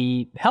might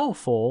be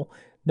helpful,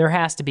 there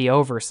has to be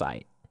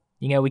oversight.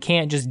 You know, we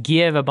can't just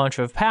give a bunch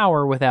of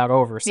power without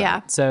oversight.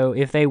 Yeah. So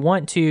if they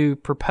want to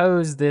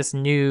propose this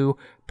new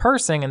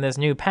person and this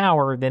new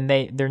power, then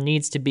there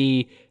needs to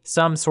be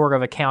some sort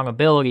of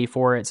accountability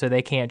for it, so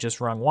they can't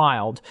just run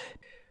wild.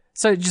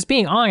 So just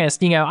being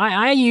honest, you know,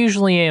 I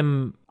usually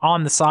am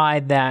on the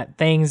side that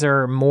things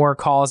are more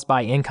caused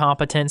by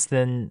incompetence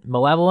than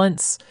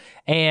malevolence.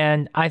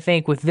 And I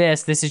think with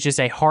this is just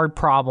a hard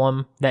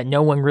problem that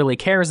no one really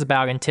cares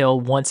about until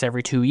once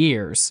every 2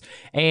 years.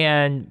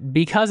 And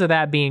because of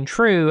that being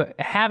true,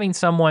 having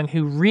someone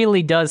who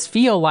really does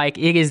feel like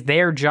it is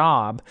their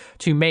job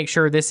to make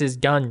sure this is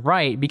done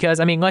right, because,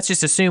 I mean, let's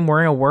just assume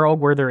we're in a world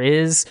where there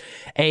is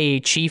a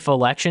chief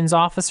elections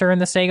officer in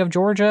the state of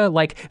Georgia,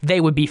 like, they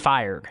would be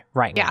fired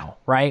right now,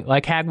 right?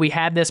 Like, had we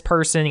had this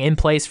person in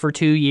place for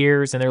 2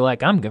 years and they're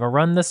like, I'm going to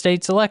run the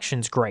state's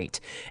elections, great.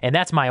 And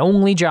that's my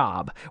only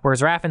job.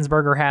 Whereas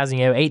Raffensperger has,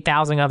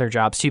 8,000 other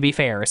jobs. To be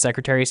fair, as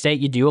Secretary of State,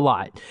 you do a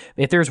lot.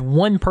 If there's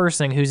one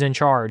person who's in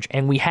charge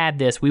and we had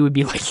this, we would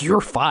be like, you're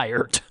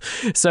fired.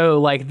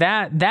 So like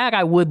that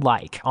I would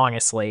like,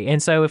 honestly.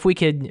 And so if we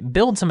could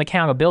build some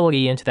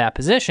accountability into that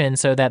position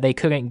so that they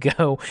couldn't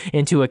go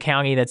into a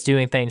county that's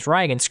doing things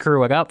right and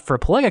screw it up for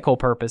political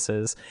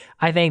purposes,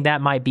 I think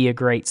that might be a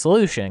great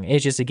solution.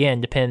 It's just,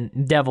 again,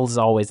 devil's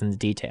always in the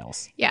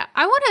details. Yeah.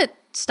 I want to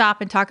stop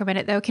and talk a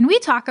minute, though. Can we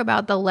talk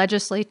about the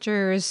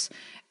legislature's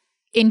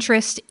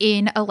interest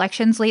in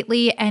elections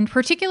lately, and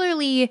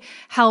particularly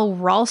how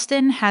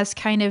Ralston has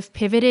kind of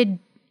pivoted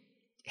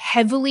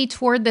heavily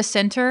toward the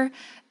center,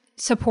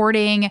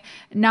 supporting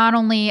not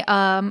only,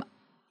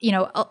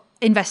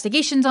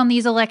 investigations on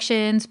these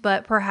elections,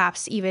 but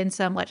perhaps even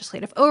some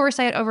legislative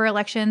oversight over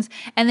elections,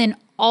 and then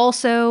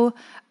also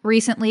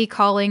recently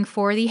calling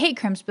for the hate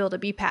crimes bill to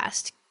be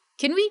passed.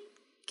 Can we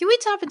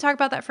stop and talk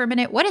about that for a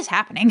minute? What is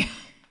happening?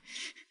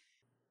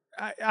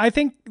 I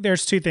think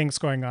there's two things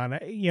going on.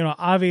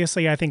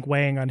 Obviously, I think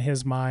weighing on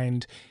his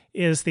mind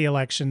is the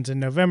elections in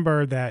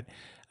November, that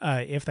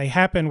if they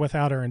happen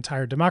without our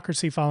entire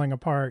democracy falling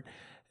apart,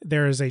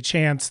 there is a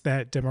chance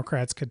that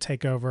Democrats could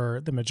take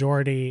over the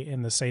majority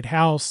in the state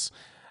house.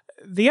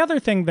 The other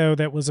thing, though,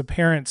 that was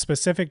apparent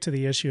specific to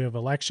the issue of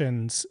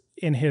elections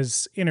in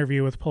his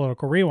interview with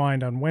Political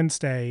Rewind on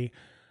Wednesday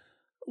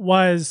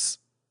was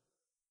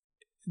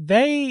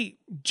they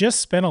just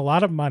spent a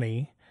lot of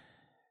money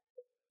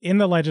in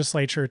the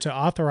legislature to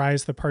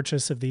authorize the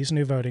purchase of these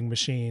new voting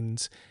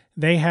machines.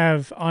 They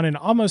have, on an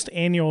almost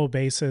annual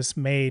basis,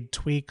 made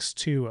tweaks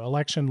to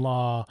election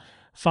law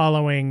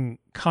following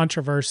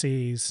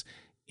controversies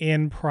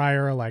in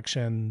prior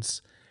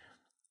elections.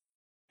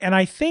 And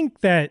I think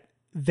that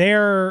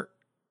the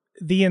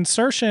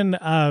insertion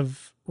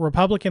of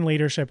Republican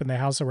leadership in the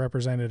House of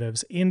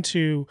Representatives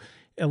into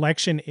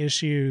election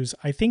issues,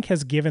 I think,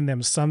 has given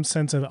them some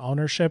sense of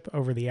ownership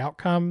over the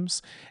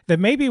outcomes that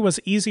maybe was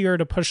easier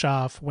to push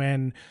off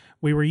when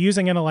we were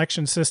using an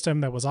election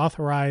system that was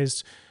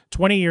authorized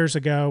 20 years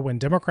ago when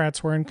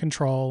Democrats were in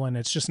control, and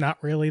it's just not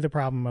really the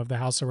problem of the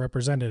House of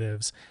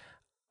Representatives.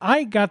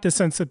 I got the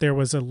sense that there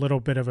was a little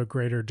bit of a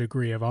greater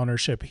degree of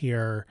ownership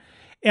here.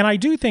 And I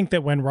do think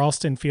that when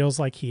Ralston feels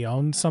like he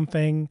owns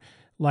something,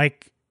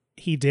 like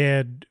he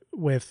did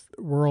with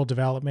rural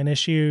development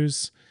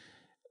issues,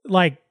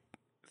 like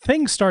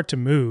things start to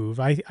move.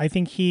 I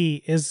think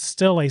he is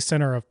still a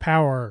center of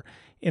power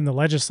in the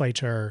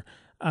legislature.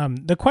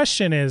 The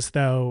question is,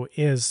 though,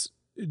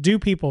 do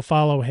people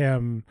follow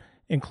him,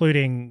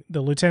 including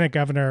the lieutenant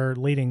governor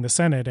leading the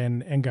Senate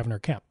and Governor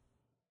Kemp?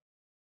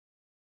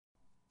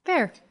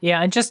 Fair.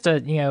 Yeah, and just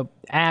to,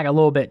 add a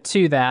little bit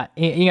to that,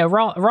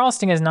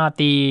 Ralston is not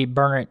the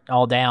burn it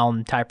all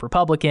down type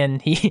Republican.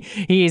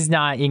 He's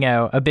not,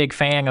 a big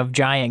fan of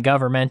giant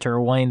government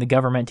or wanting the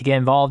government to get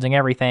involved in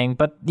everything.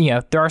 But,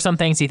 there are some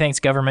things he thinks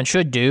government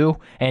should do,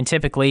 and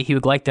typically he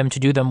would like them to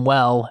do them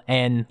well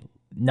and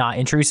not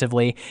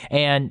intrusively.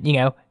 And,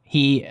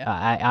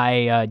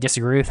 I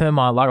disagree with him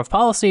on a lot of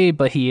policy,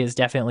 but he is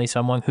definitely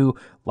someone who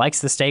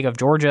likes the state of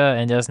Georgia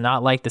and does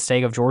not like the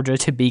state of Georgia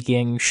to be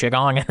getting shit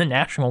on in the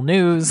national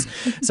news.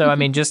 So, I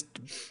mean, just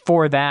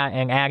for that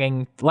and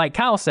adding, like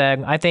Kyle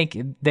said, I think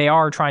they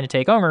are trying to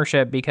take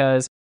ownership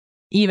because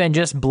even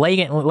just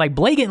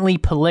blatantly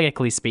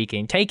politically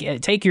speaking,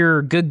 take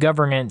your good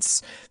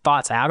governance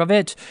thoughts out of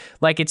it.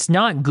 Like, it's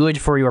not good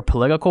for your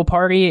political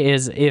party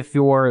is if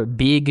your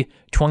big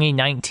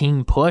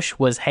 2019 push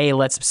was, hey,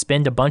 let's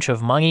spend a bunch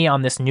of money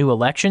on this new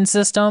election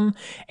system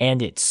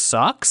and it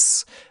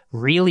sucks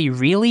really,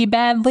 really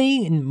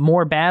badly,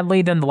 more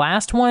badly than the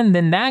last one,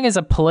 then that is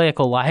a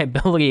political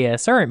liability at a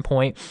certain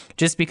point,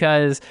 just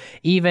because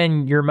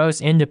even your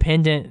most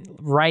independent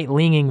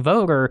right-leaning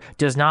voter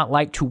does not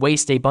like to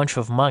waste a bunch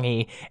of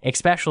money,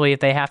 especially if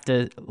they have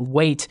to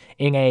wait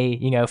in a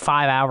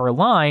 5-hour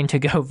line to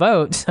go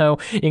vote. So,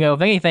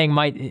 if anything,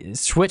 might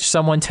switch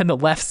someone to the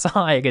left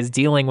side is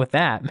dealing with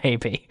that,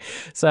 maybe.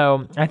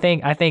 So I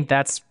think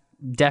that's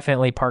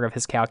definitely part of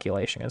his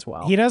calculation as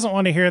well. He doesn't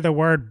want to hear the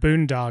word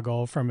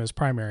boondoggle from his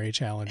primary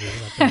challengers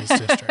up in his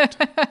district.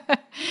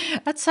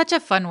 That's such a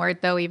fun word,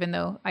 though, even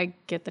though I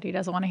get that he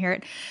doesn't want to hear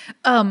it.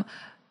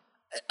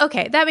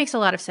 Okay, that makes a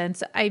lot of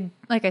sense.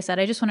 Like I said,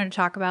 I just wanted to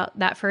talk about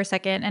that for a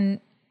second. And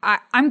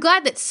I'm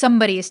glad that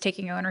somebody is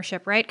taking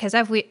ownership, right? Because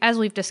as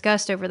we've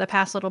discussed over the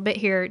past little bit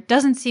here, it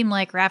doesn't seem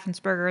like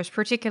Raffensperger is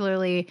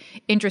particularly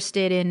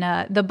interested in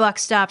the buck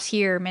stops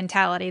here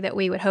mentality that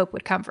we would hope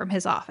would come from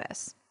his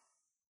office.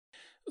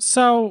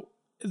 So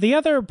the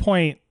other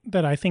point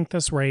that I think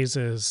this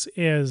raises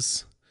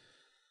is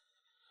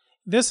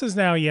this is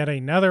now yet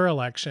another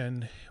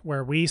election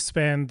where we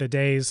spend the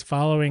days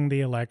following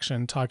the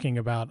election talking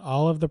about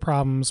all of the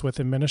problems with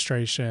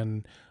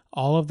administration,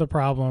 all of the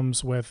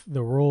problems with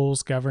the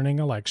rules governing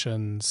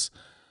elections,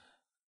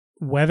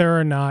 whether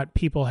or not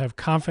people have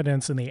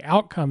confidence in the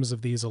outcomes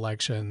of these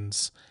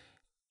elections,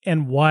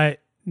 and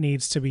what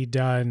needs to be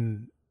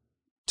done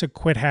to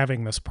quit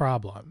having this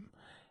problem.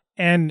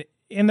 And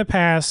in the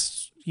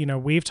past,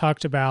 we've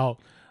talked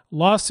about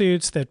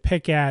lawsuits that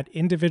pick at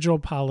individual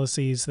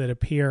policies that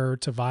appear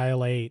to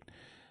violate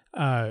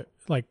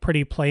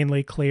pretty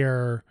plainly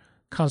clear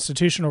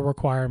constitutional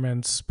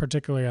requirements,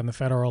 particularly on the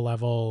federal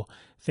level,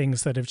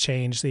 things that have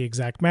changed the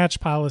exact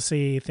match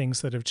policy, things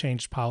that have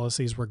changed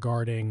policies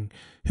regarding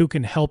who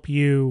can help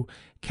you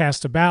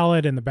cast a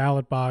ballot in the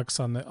ballot box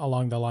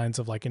along the lines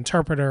of like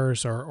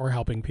interpreters or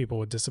helping people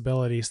with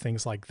disabilities,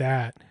 things like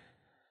that.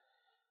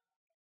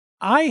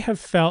 I have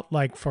felt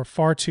like for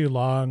far too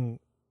long,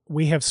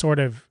 we have sort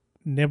of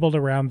nibbled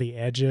around the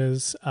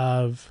edges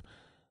of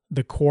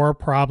the core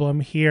problem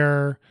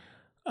here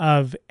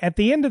at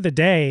the end of the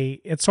day,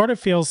 it sort of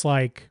feels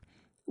like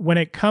when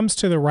it comes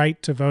to the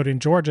right to vote in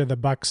Georgia, the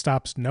buck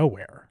stops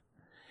nowhere.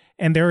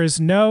 And there is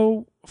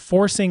no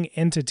forcing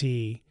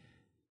entity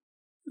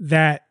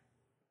that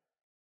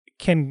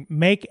can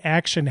make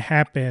action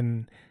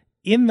happen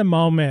in the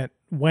moment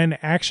when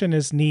action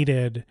is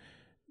needed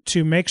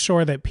to make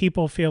sure that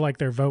people feel like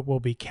their vote will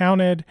be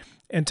counted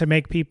and to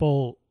make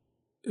people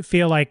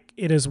feel like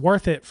it is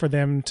worth it for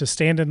them to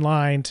stand in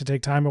line, to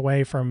take time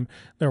away from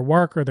their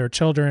work or their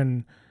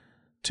children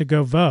to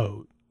go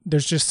vote.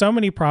 There's just so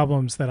many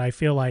problems that I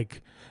feel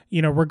like,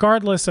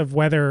 regardless of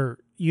whether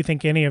you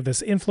think any of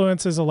this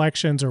influences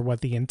elections or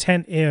what the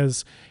intent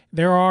is,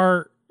 there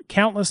are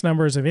countless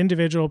numbers of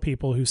individual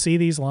people who see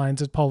these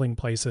lines at polling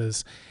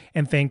places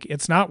and think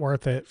it's not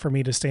worth it for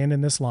me to stand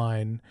in this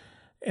line,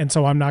 and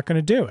so I'm not going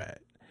to do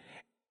it.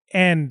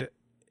 And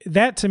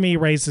that to me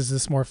raises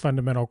this more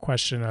fundamental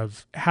question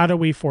of how do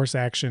we force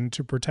action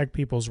to protect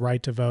people's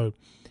right to vote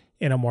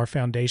in a more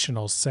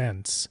foundational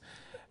sense?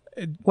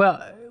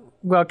 Well,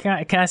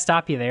 can I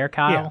stop you there,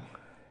 Kyle? Yeah.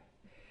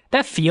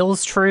 That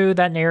feels true.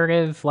 That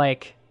narrative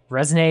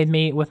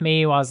resonated with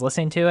me while I was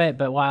listening to it.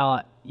 But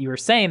while you were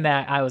saying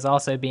that, I was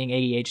also being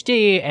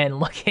ADHD and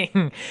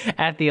looking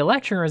at the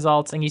election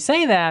results. And you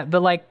say that,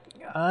 but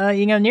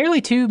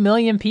nearly 2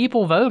 million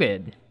people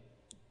voted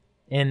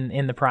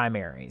in the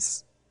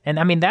primaries. And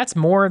I mean, that's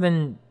more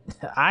than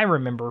I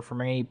remember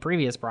from any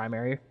previous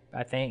primary,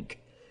 I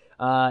think.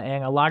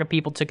 And a lot of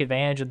people took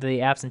advantage of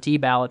the absentee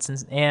ballots,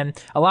 and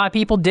a lot of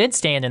people did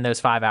stand in those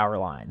 5-hour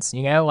lines.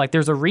 Like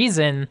there's a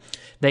reason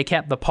they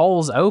kept the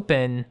polls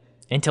open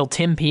until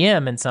 10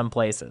 p.m. in some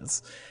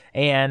places.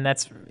 And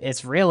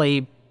it's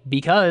really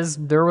because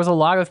there was a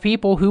lot of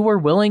people who were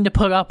willing to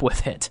put up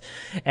with it.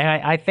 And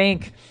I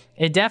think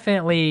it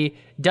definitely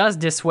does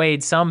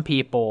dissuade some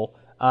people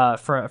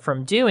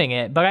from doing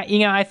it. But,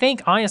 I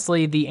think,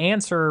 honestly, the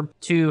answer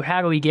to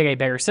how do we get a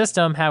better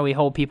system, how do we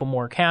hold people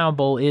more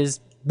accountable is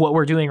what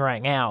we're doing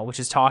right now, which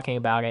is talking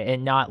about it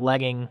and not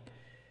letting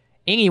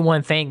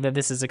anyone think that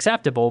this is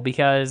acceptable,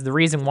 because the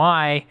reason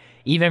why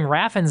even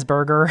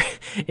Raffensperger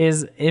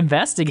is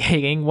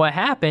investigating what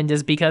happened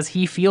is because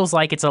he feels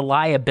like it's a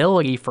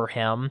liability for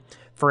him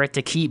for it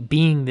to keep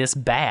being this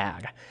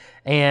bad.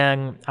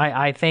 And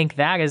I think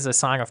that is a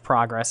sign of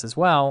progress as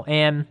well.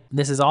 And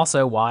this is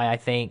also why I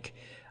think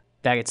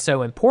that it's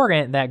so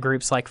important that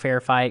groups like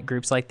Fair Fight,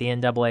 groups like the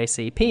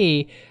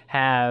NAACP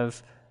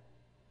have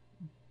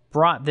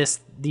brought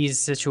these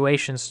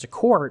situations to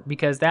court,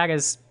 because that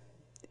is,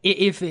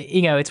 if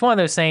it's one of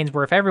those things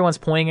where if everyone's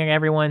pointing at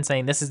everyone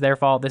saying this is their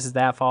fault, this is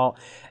that fault,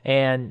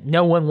 and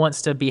no one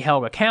wants to be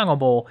held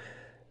accountable,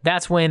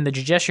 that's when the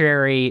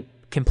judiciary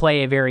can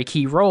play a very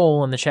key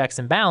role in the checks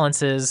and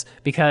balances,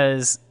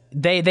 because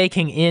they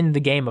can end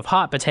the game of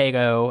hot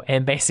potato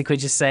and basically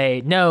just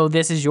say, no,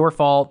 this is your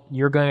fault,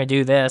 you're going to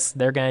do this,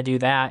 they're going to do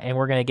that, and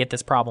we're going to get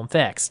this problem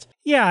fixed.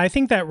 Yeah, I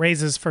think that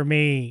raises for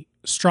me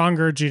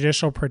stronger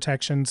judicial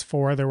protections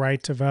for the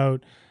right to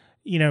vote.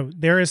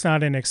 There is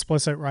not an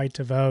explicit right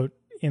to vote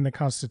in the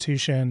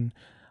Constitution.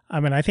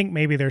 I think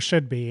maybe there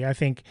should be. I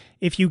think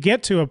if you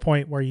get to a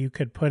point where you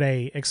could put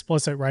a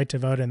explicit right to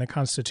vote in the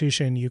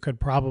Constitution, you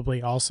could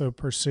probably also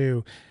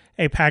pursue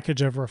a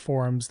package of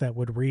reforms that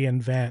would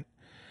reinvent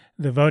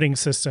the voting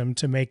system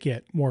to make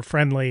it more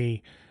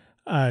friendly,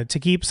 to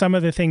keep some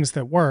of the things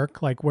that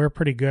work. Like, we're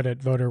pretty good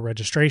at voter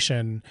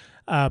registration,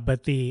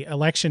 but the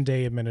election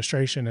day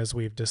administration, as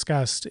we've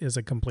discussed, is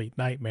a complete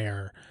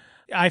nightmare.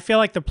 I feel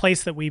like the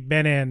place that we've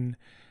been in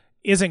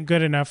isn't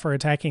good enough for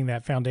attacking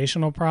that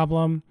foundational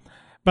problem.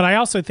 But I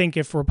also think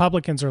if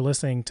Republicans are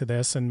listening to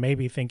this and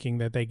maybe thinking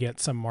that they get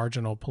some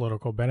marginal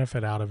political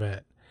benefit out of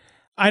it,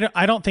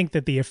 I don't think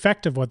that the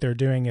effect of what they're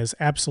doing is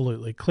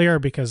absolutely clear,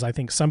 because I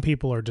think some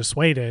people are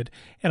dissuaded,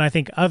 and I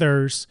think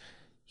others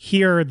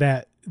hear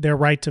that their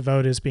right to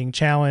vote is being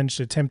challenged,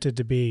 attempted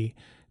to be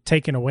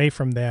taken away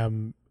from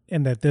them,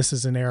 and that this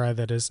is an era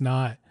that is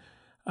not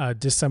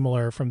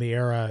dissimilar from the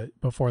era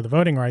before the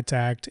Voting Rights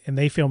Act, and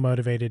they feel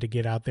motivated to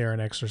get out there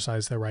and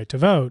exercise their right to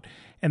vote,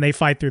 and they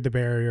fight through the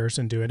barriers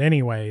and do it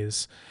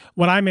anyways.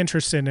 What I am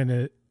interested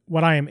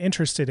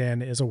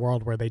in is a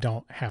world where they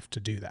don't have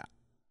to do that.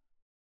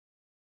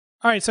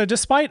 All right, so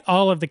despite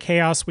all of the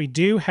chaos, we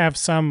do have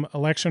some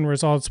election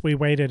results. We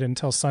waited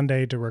until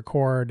Sunday to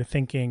record,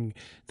 thinking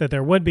that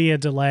there would be a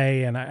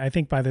delay, and I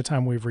think by the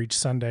time we've reached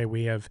Sunday,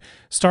 we have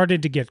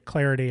started to get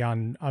clarity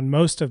on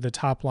most of the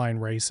top-line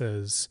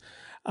races.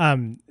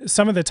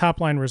 Some of the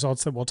top-line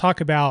results that we'll talk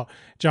about: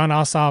 Jon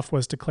Ossoff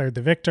was declared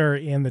the victor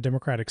in the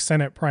Democratic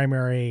Senate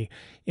primary.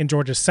 In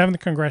Georgia's 7th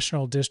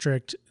Congressional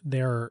District,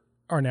 there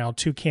are now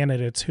two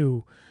candidates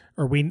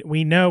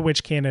we know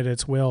which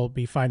candidates will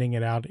be fighting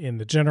it out in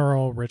the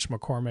general: Rich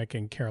McCormick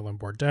and Carolyn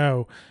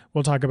Bourdeaux.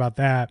 We'll talk about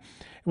that.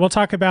 We'll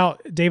talk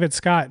about David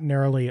Scott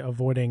narrowly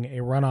avoiding a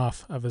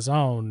runoff of his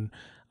own.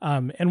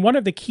 And one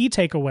of the key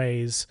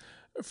takeaways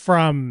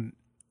from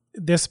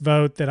this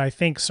vote that I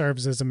think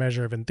serves as a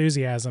measure of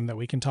enthusiasm that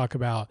we can talk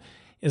about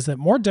is that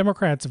more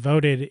Democrats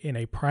voted in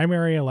a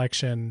primary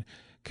election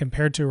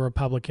compared to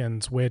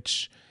Republicans,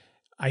 which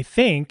I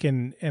think,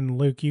 and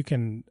Luke, you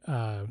can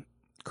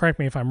correct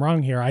me if I'm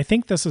wrong here, I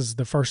think this is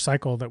the first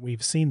cycle that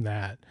we've seen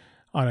that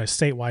on a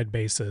statewide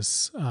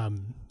basis,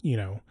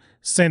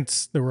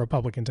 since the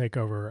Republican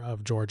takeover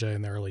of Georgia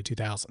in the early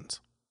 2000s.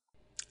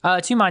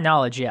 To my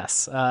knowledge,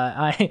 yes.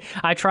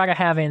 I try to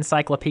have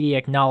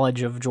encyclopedic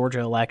knowledge of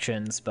Georgia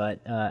elections, but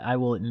I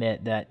will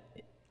admit that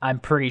I'm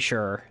pretty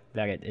sure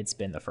that it's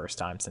been the first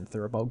time since the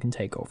Republican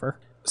takeover.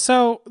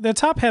 So the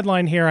top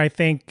headline here, I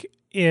think,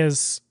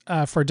 is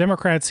for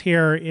Democrats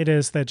here, it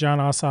is that Jon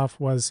Ossoff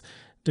was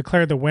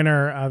declared the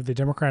winner of the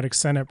Democratic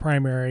Senate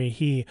primary.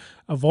 He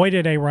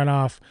avoided a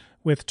runoff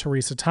with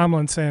Teresa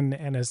Tomlinson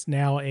and is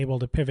now able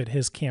to pivot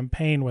his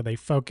campaign with a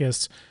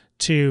focus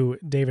to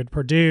David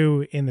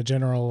Perdue in the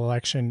general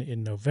election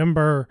in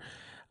November.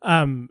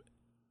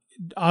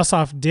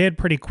 Ossoff did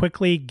pretty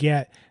quickly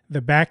get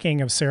the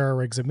backing of Sarah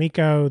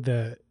Riggs-Amico,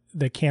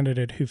 the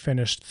candidate who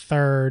finished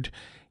third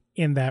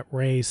in that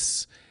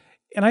race.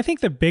 And I think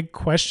the big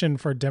question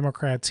for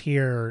Democrats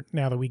here,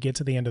 now that we get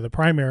to the end of the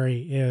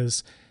primary,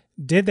 is,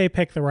 did they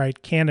pick the right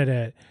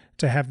candidate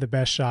to have the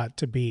best shot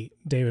to beat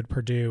David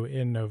Perdue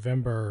in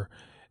November?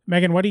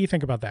 Megan, what do you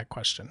think about that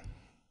question?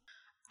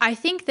 I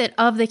think that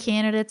of the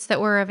candidates that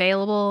were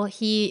available,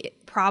 he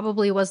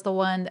probably was the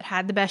one that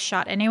had the best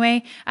shot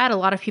anyway. I had a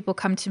lot of people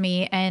come to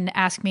me and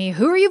ask me,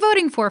 who are you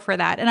voting for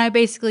that? And I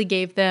basically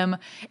gave them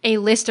a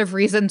list of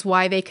reasons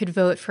why they could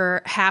vote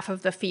for half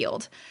of the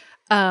field.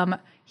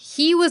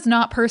 He was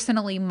not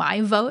personally my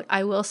vote,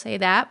 I will say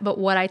that. But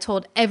what I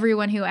told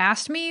everyone who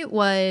asked me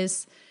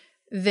was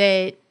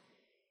that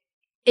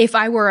if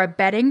I were a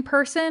betting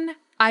person,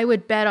 I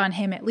would bet on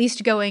him at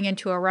least going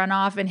into a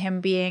runoff and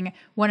him being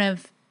one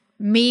of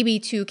maybe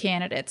 2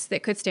 candidates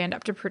that could stand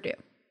up to Perdue.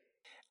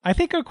 I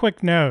think a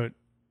quick note,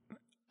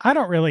 I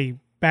don't really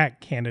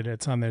back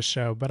candidates on this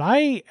show, but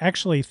I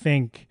actually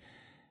think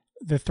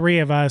the 3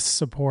 of us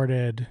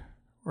supported,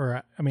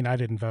 or I mean, I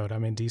didn't vote.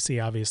 I'm in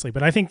DC, obviously,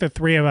 but I think the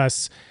 3 of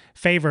us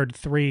favored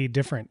 3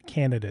 different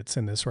candidates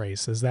in this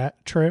race. Is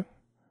that true?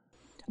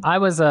 I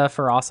was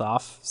for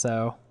Ossoff,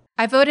 so.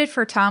 I voted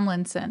for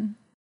Tomlinson.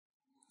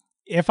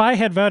 If I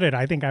had voted,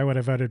 I think I would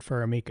have voted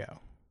for Amico.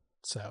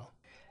 So.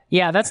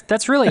 Yeah,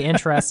 that's really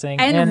interesting.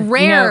 and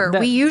rare.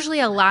 We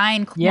usually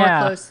align more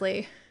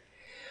closely.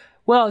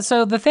 Well,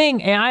 so the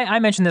thing, and I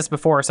mentioned this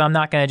before, so I'm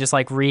not going to just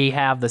like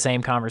rehab the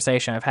same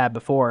conversation I've had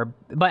before.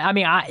 But I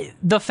mean,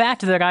 the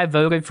fact that I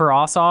voted for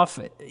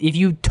Ossoff, if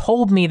you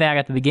told me that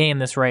at the beginning of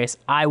this race,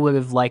 I would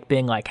have like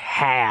been like,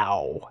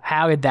 how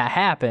did that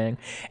happen?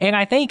 And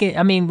I think,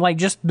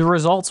 just the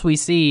results we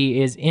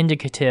see is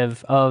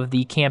indicative of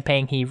the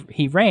campaign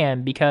he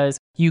ran, because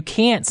you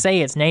can't say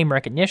it's name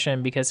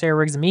recognition, because Sarah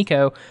Riggs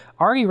Amico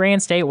already ran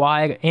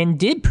statewide and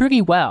did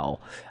pretty well.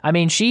 I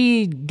mean,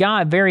 she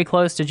got very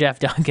close to Jeff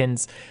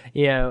Duncan's,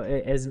 in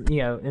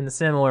the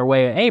similar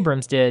way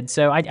Abrams did.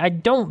 So I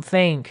don't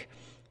think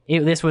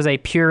this was a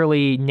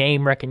purely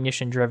name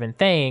recognition driven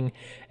thing,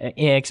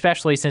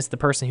 especially since the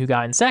person who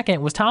got in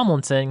second was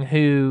Tomlinson,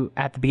 who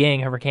at the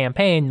beginning of her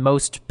campaign,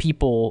 most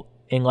people,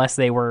 unless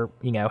they were,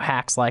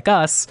 hacks like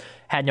us,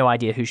 had no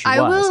idea who she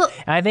was.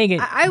 And I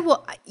think I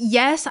will.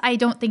 Yes, I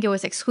don't think it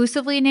was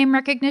exclusively name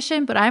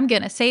recognition, but I'm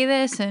going to say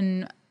this,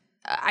 and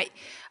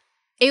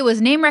it was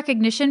name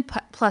recognition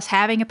plus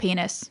having a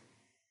penis.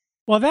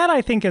 Well, that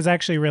I think is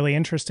actually really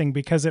interesting,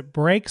 because it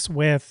breaks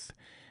with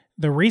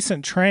the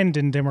recent trend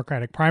in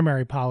Democratic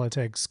primary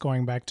politics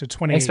going back to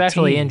 2018.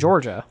 Especially in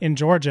Georgia. In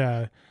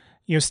Georgia,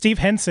 Steve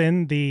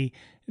Henson, the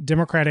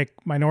Democratic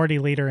minority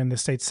leader in the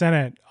state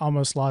Senate,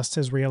 almost lost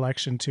his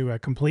reelection to a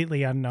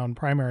completely unknown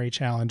primary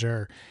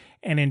challenger.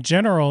 And in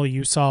general,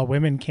 you saw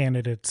women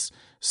candidates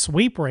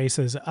sweep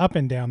races up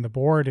and down the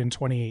board in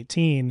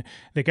 2018.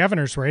 The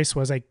governor's race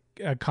was a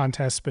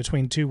contest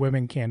between 2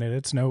 women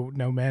candidates. No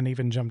men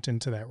even jumped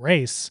into that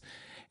race.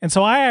 And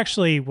so I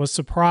actually was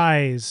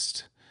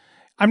surprised.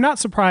 I'm not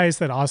surprised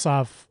that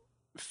Ossoff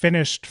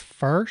finished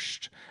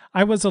first.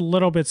 I was a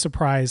little bit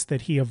surprised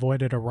that he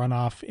avoided a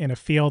runoff in a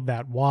field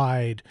that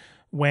wide,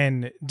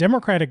 when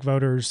Democratic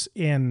voters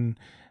in,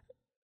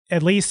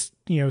 at least,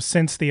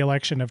 since the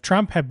election of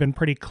Trump, have been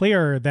pretty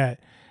clear that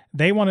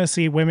they want to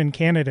see women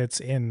candidates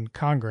in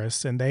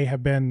Congress, and they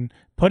have been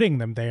putting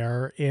them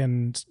there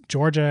in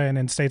Georgia and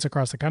in states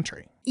across the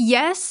country.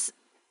 Yes,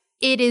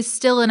 it is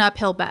still an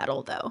uphill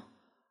battle, though.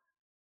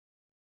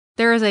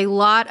 There is a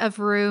lot of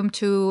room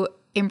to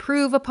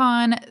improve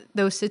upon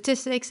those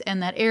statistics in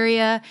that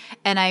area,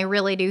 and I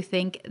really do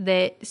think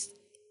that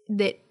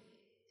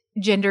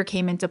gender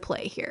came into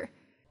play here.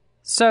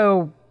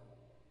 So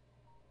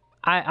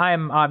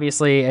I'm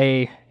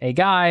obviously a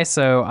guy,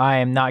 so I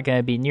am not going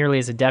to be nearly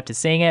as adept at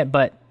seeing it,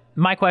 but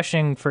my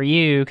question for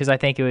you, because I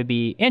think it would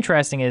be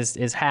interesting,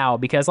 is how,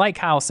 because like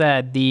Kyle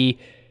said, the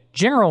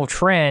general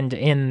trend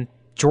in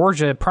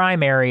Georgia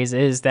primaries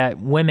is that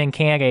women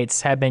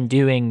candidates have been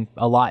doing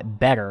a lot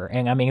better.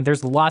 And I mean,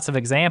 there's lots of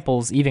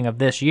examples, even of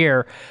this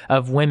year,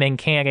 of women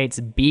candidates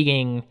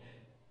beating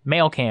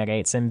male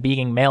candidates and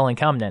beating male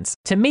incumbents.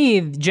 To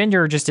me,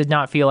 gender just did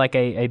not feel like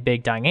a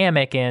big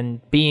dynamic,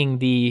 and being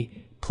the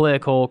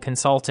political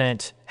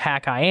consultant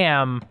hack I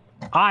am,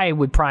 I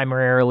would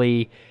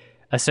primarily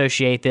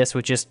associate this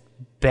with just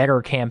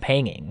better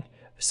campaigning.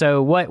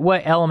 So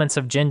what elements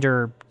of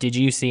gender did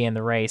you see in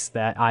the race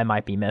that I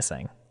might be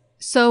missing?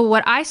 So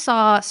what I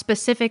saw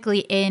specifically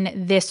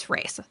in this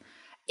race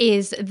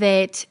is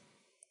that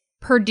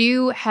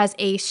Perdue has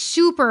a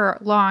super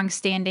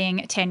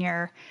long-standing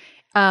tenure,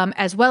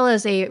 as well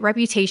as a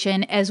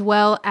reputation, as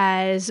well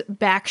as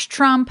backs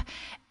Trump,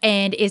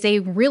 and is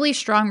a really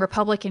strong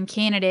Republican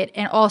candidate,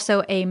 and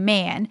also a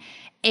man.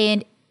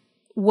 And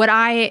what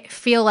I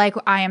feel like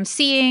I am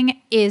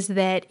seeing is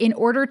that in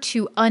order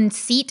to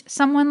unseat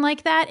someone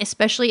like that,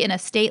 especially in a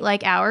state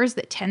like ours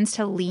that tends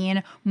to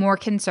lean more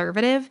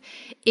conservative,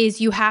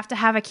 is you have to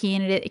have a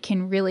candidate that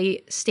can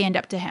really stand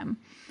up to him.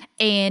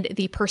 And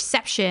the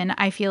perception,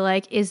 I feel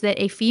like, is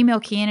that a female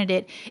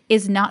candidate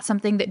is not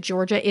something that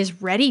Georgia is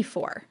ready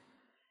for.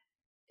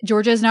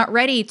 Georgia is not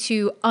ready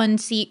to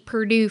unseat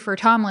Perdue for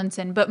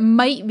Tomlinson, but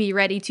might be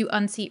ready to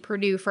unseat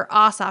Perdue for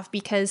Ossoff,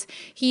 because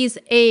he's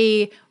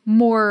a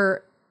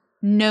more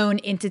known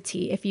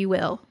entity, if you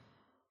will.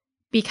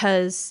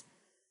 Because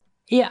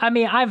yeah, I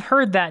mean, I've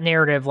heard that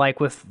narrative, like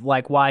with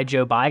why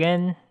Joe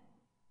Biden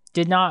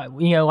did not,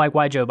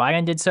 why Joe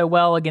Biden did so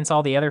well against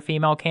all the other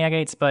female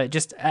candidates, but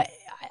just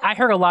I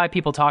heard a lot of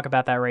people talk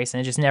about that race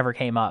and it just never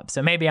came up.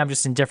 So maybe I'm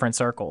just in different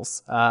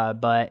circles.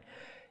 But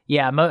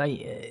Yeah,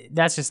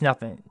 that's just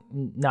not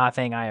a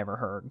thing I ever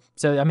heard.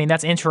 So, I mean,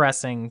 that's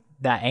interesting,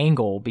 that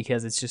angle,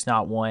 because it's just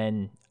not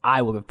one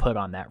I would have put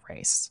on that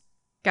race.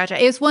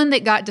 Gotcha. It's one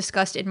that got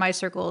discussed in my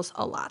circles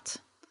a lot.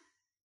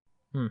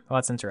 Well,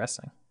 that's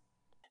interesting.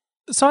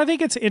 So I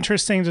think it's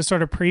interesting to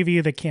sort of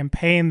preview the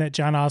campaign that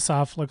Jon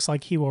Ossoff looks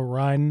like he will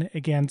run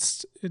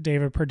against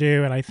David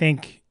Perdue. And I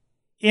think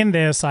in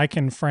this, I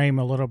can frame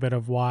a little bit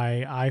of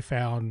why I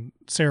found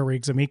Sarah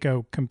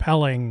Riggs-Amico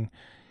compelling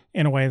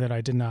in a way that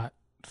I did not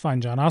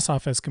find Jon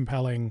Ossoff as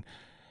compelling.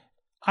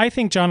 I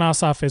think Jon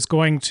Ossoff is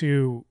going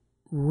to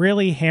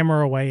really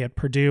hammer away at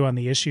Perdue on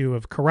the issue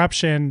of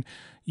corruption.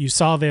 You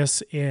saw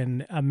this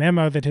in a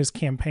memo that his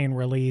campaign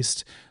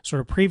released,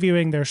 sort of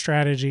previewing their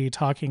strategy,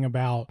 talking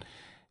about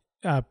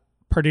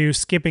Perdue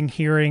skipping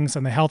hearings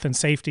on the health and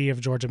safety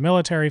of Georgia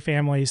military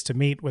families to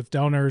meet with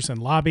donors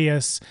and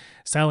lobbyists,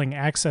 selling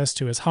access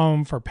to his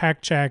home for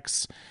PAC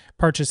checks,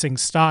 purchasing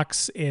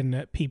stocks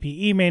in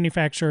PPE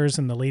manufacturers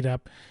in the lead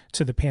up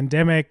to the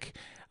pandemic.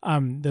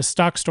 The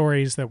stock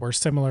stories that were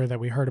similar that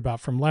we heard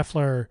about from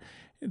Loeffler,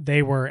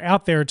 they were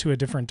out there to a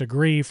different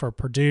degree for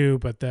Perdue,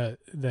 but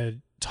the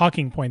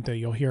talking point that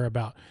you'll hear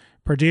about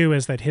Perdue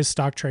is that his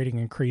stock trading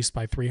increased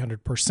by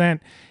 300%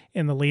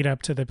 in the lead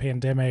up to the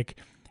pandemic.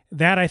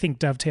 That, I think,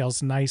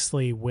 dovetails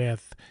nicely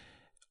with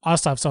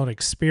Ossoff's own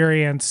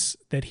experience,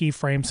 that he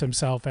frames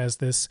himself as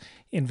this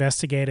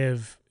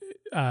investigative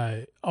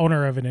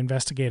owner of an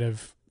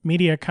investigative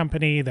media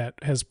company that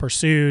has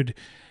pursued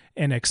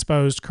and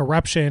exposed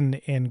corruption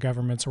in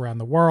governments around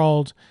the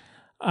world.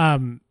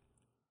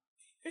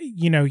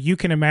 You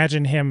can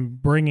imagine him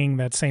bringing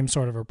that same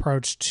sort of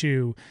approach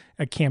to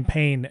a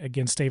campaign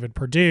against David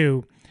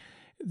Perdue.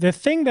 The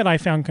thing that I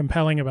found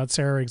compelling about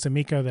Sarah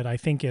Riggs-Amico that I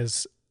think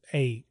is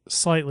a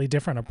slightly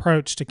different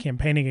approach to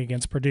campaigning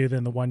against Perdue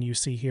than the one you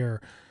see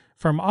here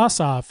from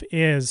Ossoff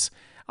is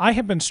I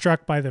have been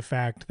struck by the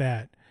fact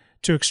that,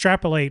 to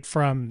extrapolate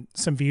from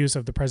some views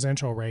of the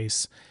presidential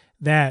race,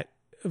 that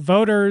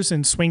voters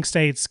in swing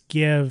states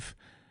give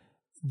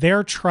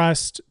their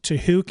trust to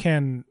who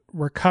can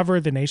recover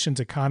the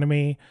nation's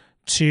economy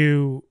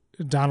to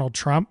Donald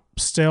Trump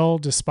still,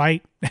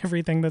 despite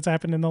everything that's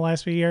happened in the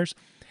last few years.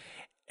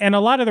 And a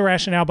lot of the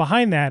rationale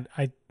behind that,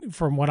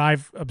 from what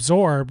I've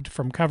absorbed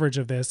from coverage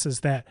of this,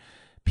 is that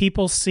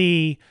people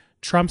see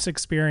Trump's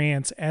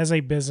experience as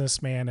a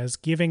businessman as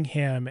giving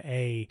him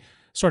a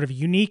sort of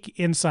unique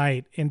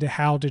insight into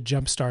how to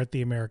jumpstart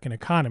the American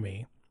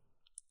economy.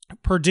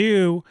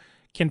 Perdue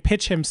can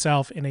pitch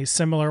himself in a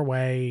similar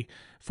way,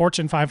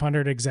 Fortune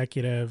 500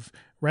 executive,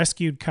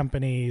 rescued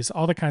companies,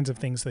 all the kinds of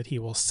things that he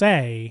will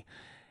say.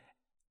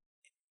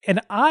 And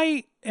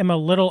I am a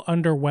little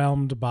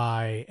underwhelmed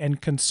by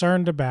and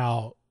concerned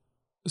about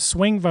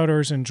swing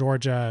voters in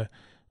Georgia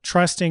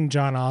trusting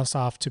Jon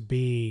Ossoff to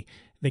be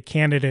the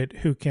candidate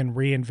who can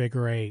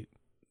reinvigorate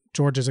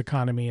Georgia's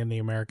economy and the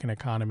American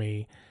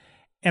economy.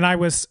 And I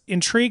was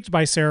intrigued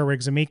by Sarah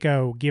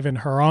Riggs-Amico, given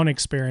her own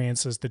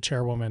experience as the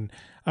chairwoman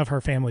of her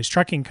family's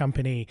trucking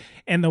company,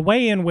 and the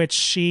way in which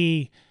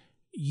she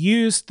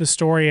used the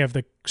story of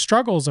the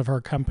struggles of her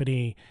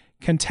company,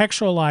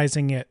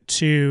 contextualizing it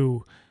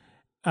to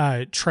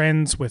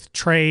trends with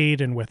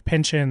trade and with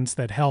pensions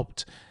that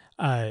helped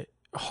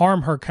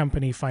harm her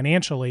company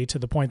financially to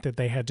the point that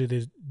they had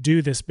to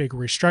do this big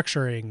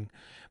restructuring,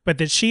 but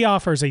that she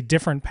offers a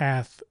different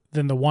path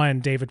than the one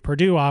David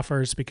Perdue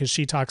offers, because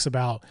she talks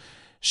about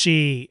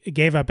she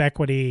gave up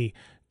equity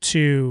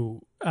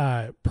to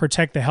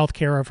protect the health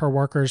care of her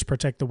workers,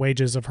 protect the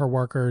wages of her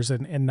workers,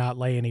 and not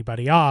lay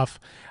anybody off.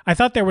 I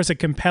thought there was a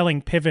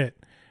compelling pivot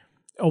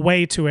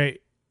away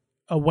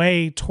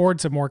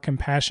towards a more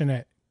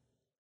compassionate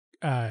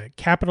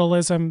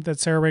capitalism that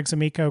Sarah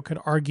Riggs-Amico could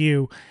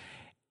argue.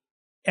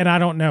 And I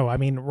don't know. I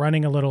mean,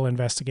 running a little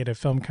investigative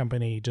film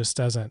company just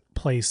doesn't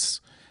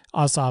place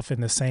Ossoff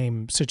in the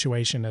same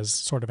situation as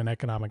sort of an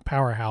economic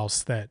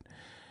powerhouse that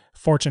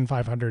Fortune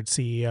 500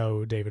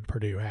 CEO David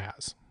Perdue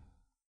has.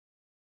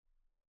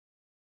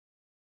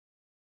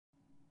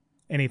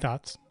 Any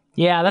thoughts?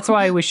 Yeah, that's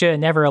why we should have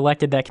never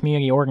elected that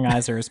community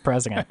organizer as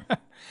president.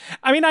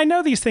 I mean, I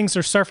know these things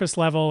are surface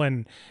level,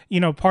 and,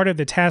 part of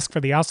the task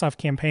for the Ossoff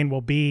campaign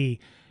will be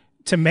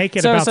to make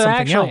it about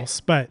something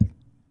else. But,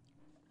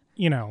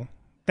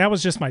 that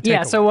was just my takeaway.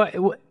 Yeah,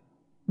 so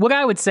what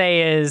I would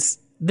say is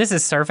this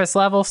is surface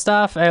level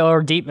stuff,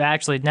 or deep.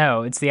 Actually,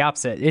 no, it's the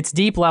opposite. It's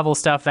deep level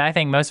stuff that I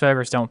think most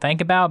voters don't think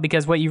about,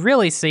 because what you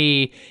really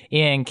see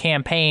in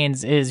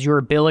campaigns is your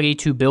ability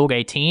to build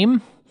a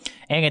team.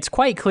 And it's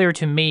quite clear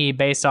to me,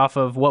 based off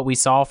of what we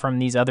saw from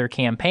these other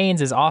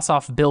campaigns, is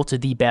Ossoff built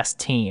the best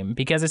team.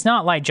 Because it's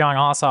not like Jon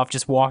Ossoff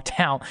just walked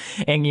out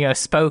and,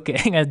 spoke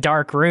in a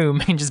dark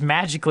room and just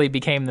magically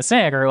became the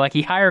senator. Like,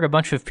 he hired a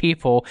bunch of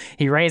people,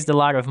 he raised a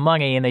lot of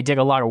money, and they did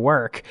a lot of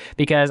work.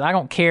 Because I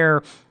don't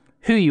care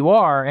who you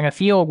are, in a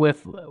field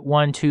with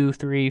 1, 2,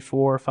 3,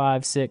 4,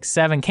 5, 6,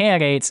 7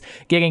 candidates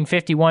getting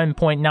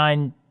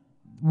 51%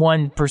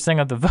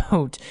 of the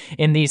vote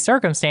in these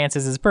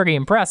circumstances is pretty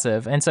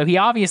impressive. And so he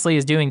obviously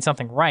is doing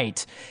something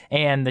right,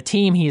 and the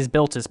team he has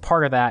built is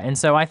part of that. And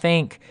so I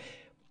think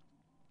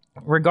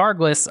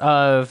regardless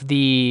of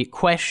the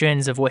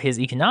questions of what his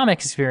economic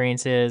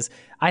experience is,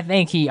 I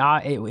think he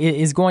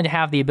is going to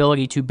have the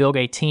ability to build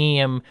a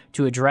team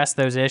to address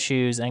those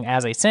issues. And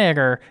as a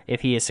senator,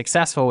 if he is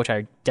successful, which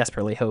I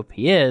desperately hope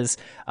he is,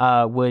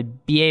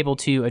 would be able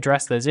to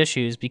address those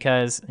issues,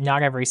 because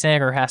not every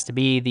senator has to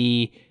be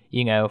the,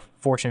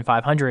 Fortune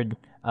 500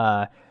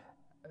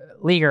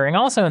 leaguer. And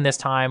also in this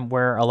time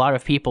where a lot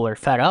of people are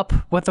fed up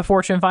with the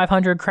Fortune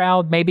 500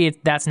 crowd, maybe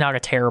that's not a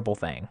terrible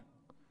thing.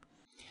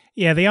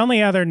 Yeah, the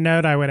only other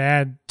note I would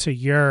add to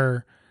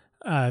your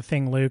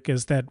thing, Luke,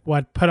 is that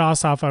what put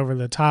Ossoff over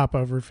the top,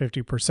 over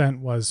 50%,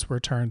 was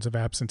returns of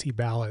absentee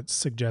ballots,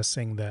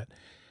 suggesting that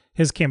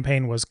his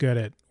campaign was good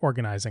at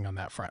organizing on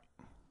that front.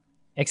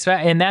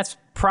 And that's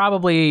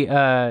probably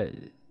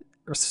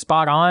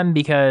spot on,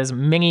 because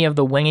many of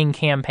the winning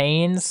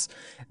campaigns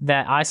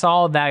that I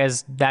saw,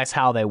 that's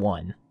how they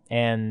won,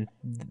 and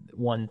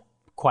won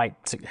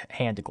quite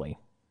handily.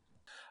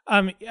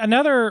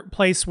 Another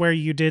place where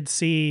you did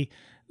see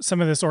some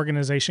of this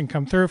organization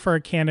come through for a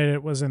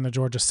candidate was in the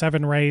Georgia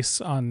 7 race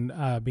on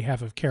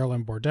behalf of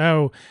Carolyn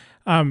Bourdeaux.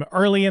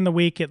 Early in the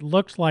week, it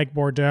looked like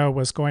Bourdeaux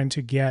was going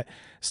to get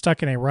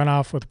stuck in a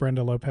runoff with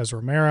Brenda Lopez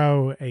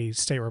Romero, a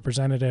state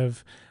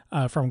representative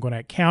from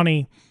Gwinnett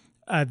County.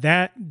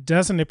 That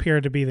doesn't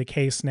appear to be the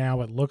case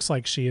now. It looks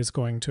like she is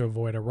going to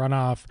avoid a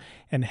runoff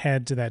and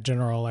head to that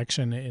general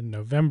election in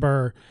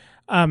November.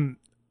 I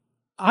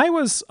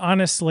was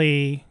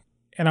honestly,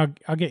 and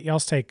I'll get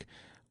y'all's take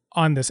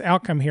on this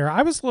outcome here,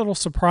 I was a little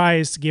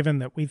surprised, given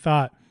that we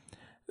thought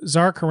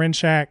Zahra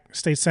Karinchak,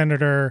 state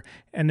senator,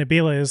 and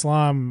Nabila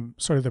Islam,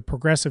 sort of the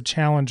progressive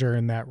challenger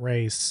in that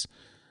race,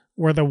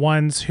 were the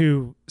ones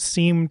who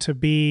seemed to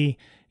be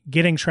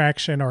getting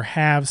traction or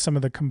have some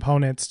of the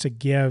components to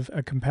give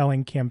a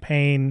compelling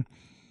campaign.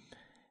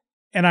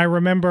 And I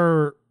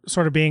remember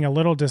sort of being a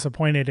little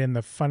disappointed in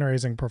the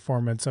fundraising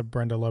performance of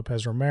Brenda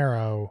Lopez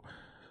Romero.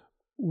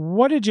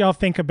 What did y'all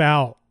think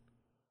about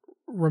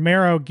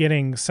Romero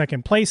getting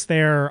second place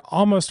there,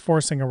 almost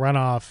forcing a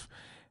runoff,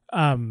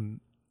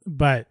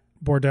 but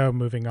Bourdeaux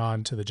moving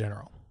on to the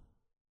general?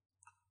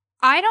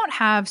 I don't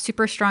have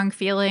super strong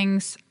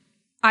feelings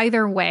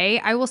either way.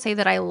 I will say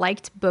that I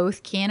liked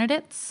both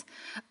candidates.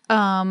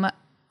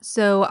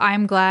 So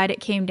I'm glad it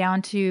came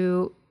down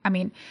to,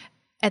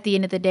 at the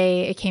end of the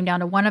day, it came down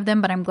to one of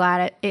them, but I'm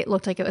glad it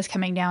looked like it was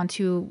coming down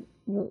to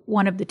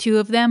one of the two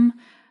of them.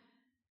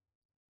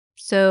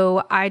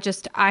 So I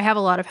have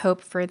a lot of hope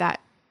for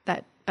that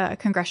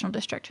congressional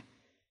district.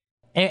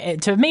 And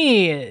to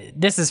me,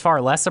 this is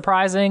far less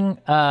surprising,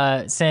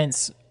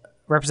 since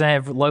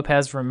Representative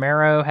Lopez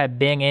Romero had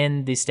been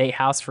in the state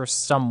house for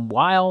some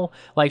while.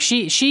 Like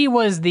she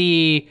was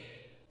the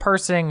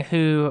person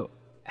who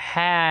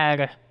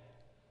had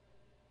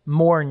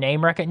more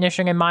name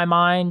recognition in my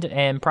mind,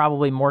 and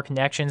probably more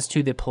connections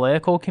to the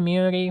political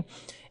community.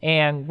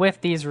 And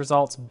with these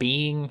results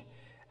being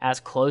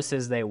as close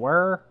as they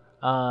were,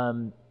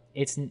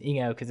 it's,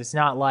 because it's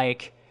not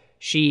like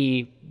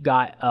she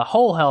got a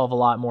whole hell of a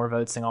lot more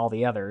votes than all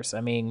the others.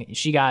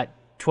 She got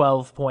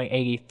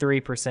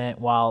 12.83%,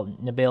 while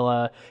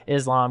Nabila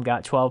Islam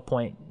got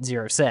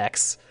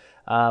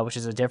 12.06, which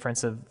is a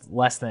difference of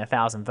less than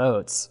 1,000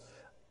 votes.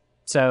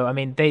 So,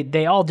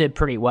 they all did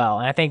pretty well.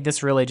 And I think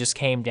this really just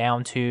came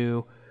down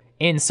to,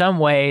 in some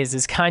ways,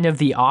 is kind of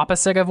the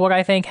opposite of what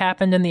I think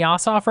happened in the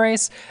Ossoff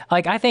race.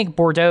 Like, I think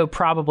Bourdeaux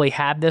probably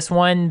had this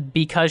one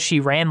because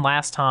she ran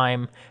last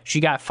time.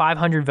 She got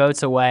 500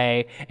 votes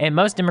away, and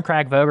most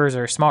Democratic voters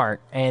are smart,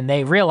 and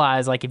they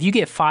realize, like, if you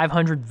get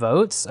 500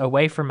 votes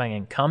away from an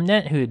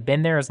incumbent who had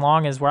been there as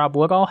long as Rob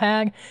Woodall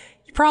had,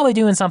 you're probably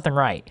doing something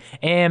right.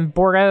 And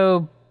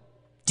Bourdeaux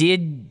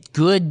did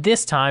good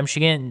this time. She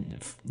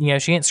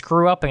didn't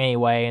screw up in any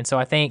way, and so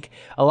I think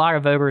a lot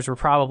of voters were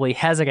probably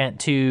hesitant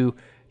to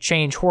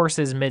change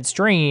horses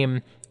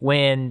midstream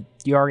when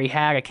you already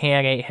had a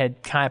candidate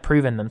had kind of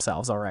proven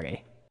themselves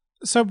already.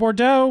 So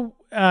Bourdeaux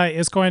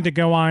is going to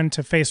go on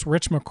to face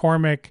Rich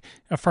McCormick,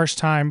 a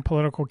first-time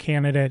political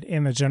candidate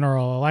in the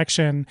general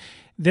election.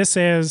 This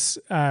is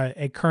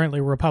a currently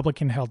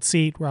Republican-held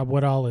seat. Rob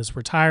Woodall is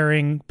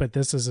retiring, but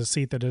this is a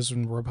seat that is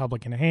in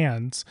Republican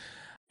hands.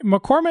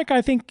 McCormick,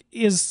 I think,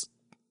 is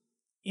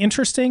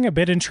interesting, a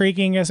bit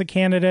intriguing as a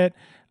candidate.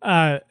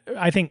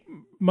 I think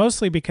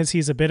mostly because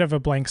he's a bit of a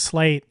blank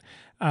slate.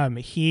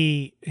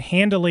 He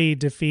handily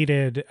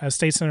defeated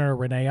State Senator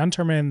Renee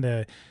Unterman,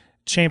 the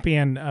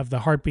champion of the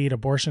heartbeat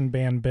abortion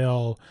ban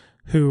bill,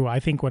 who I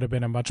think would have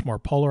been a much more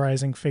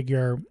polarizing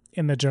figure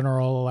in the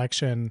general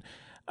election.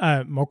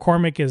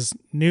 McCormick is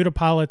new to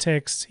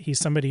politics. He's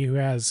somebody who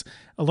has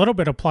a little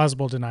bit of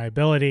plausible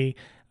deniability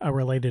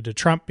related to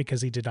Trump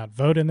because he did not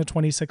vote in the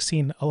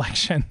 2016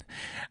 election.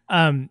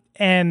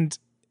 And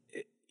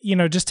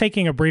just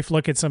taking a brief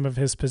look at some of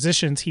his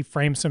positions, he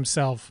frames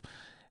himself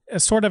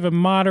as sort of a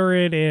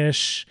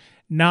moderate-ish,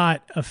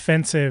 not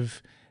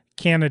offensive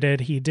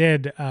candidate. He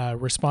did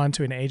respond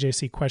to an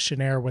AJC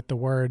questionnaire with the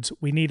words,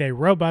 "We need a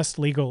robust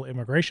legal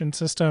immigration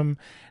system,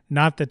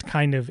 not the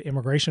kind of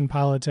immigration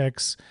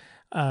politics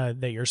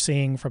that you're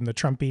seeing from the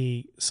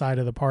Trumpy side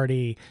of the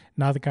party,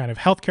 not the kind of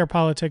healthcare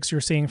politics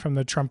you're seeing from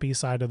the Trumpy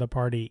side of the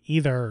party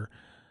either.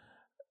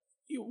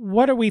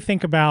 What do we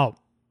think about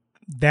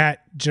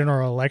that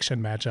general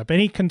election matchup?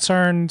 Any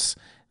concerns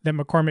that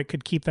McCormick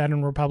could keep that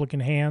in Republican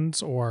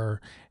hands,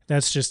 or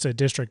that's just a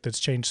district that's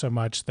changed so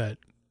much that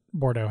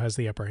Bordeaux has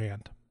the upper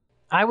hand?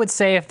 I would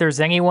say if there's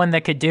anyone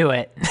that could do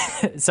it,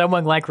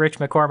 someone like Rich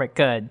McCormick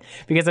could,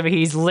 because I mean,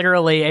 he's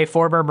literally a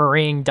former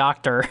Marine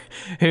doctor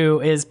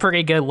who is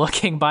pretty good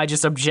looking by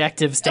just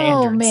objective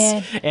standards. Oh,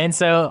 man. And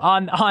so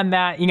on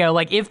that,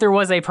 like if there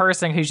was a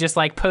person who's just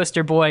like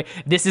poster boy,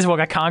 this is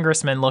what a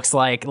congressman looks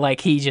like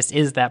he just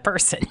is that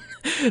person.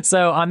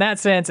 So on that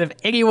sense, if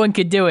anyone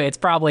could do it, it's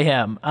probably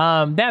him.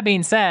 That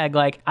being said,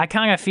 I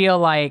kind of feel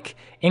like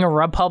in a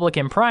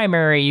Republican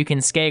primary, you can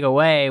skate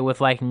away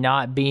with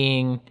not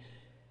being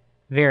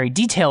very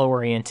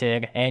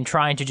detail-oriented and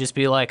trying to just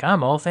be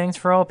I'm all things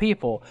for all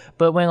people.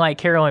 But when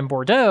Caroline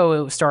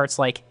Bordeaux starts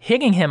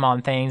hitting him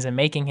on things and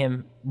making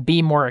him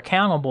be more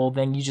accountable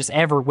than you just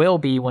ever will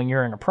be when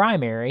you're in a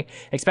primary,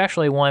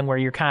 especially one where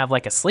you're kind of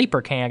like a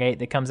sleeper candidate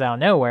that comes out of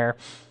nowhere,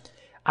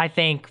 I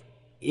think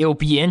it'll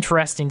be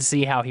interesting to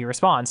see how he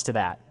responds to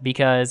that.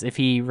 Because if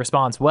he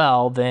responds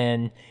well,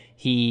 then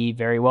he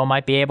very well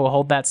might be able to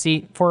hold that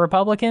seat for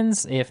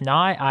Republicans. If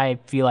not, I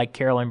feel like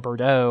Caroline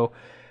Bordeaux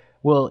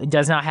it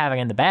does not have it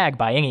in the bag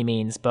by any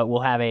means, but will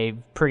have a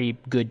pretty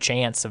good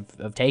chance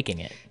of taking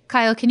it.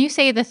 Kyle, can you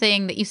say the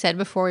thing that you said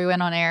before we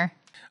went on air?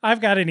 I've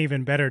got an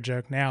even better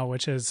joke now,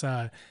 which is...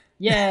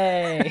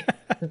 Yay!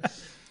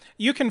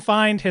 You can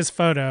find his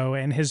photo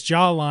and his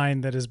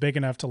jawline that is big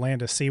enough to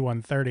land a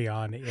C-130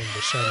 on in the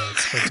show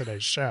notes for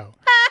today's show.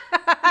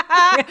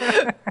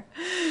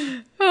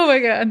 Oh, my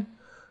God.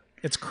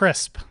 It's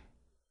crisp.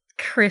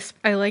 Crisp.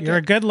 I like You're it.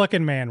 a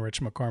good-looking man,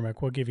 Rich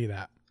McCormick. We'll give you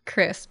that.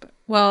 Crisp.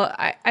 Well,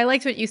 I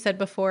liked what you said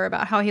before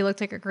about how he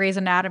looked like a Grey's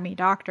Anatomy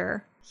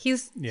doctor.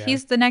 He's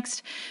the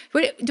next.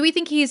 Do we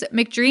think he's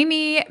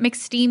McDreamy,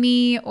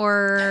 McSteamy,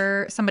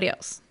 or somebody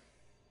else?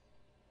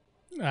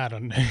 I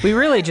don't know. We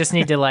really just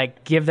need to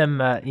give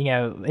them,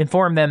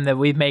 inform them that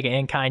we've made an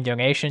in-kind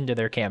donation to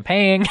their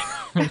campaign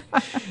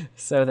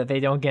so that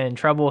they don't get in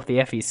trouble with the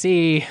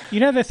FEC.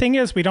 The thing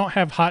is, we don't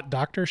have hot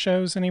doctor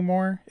shows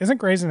anymore. Isn't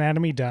Grey's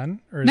Anatomy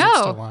done? Or is it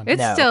still on?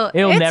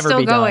 It'll never still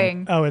be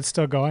going. Oh, it's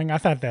still going? I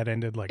thought that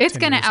ended It's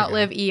 10 going to years ago.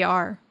 outlive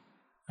ER.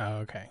 Oh,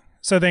 okay.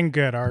 So then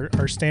good.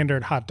 Our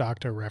standard hot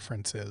doctor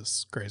reference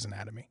is Grey's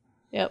Anatomy.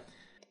 Yep.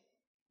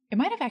 It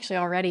might have actually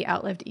already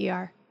outlived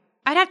ER.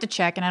 I'd have to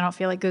check, and I don't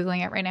feel like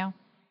Googling it right now.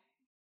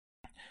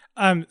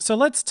 So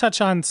let's touch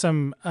on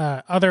some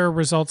other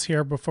results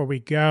here before we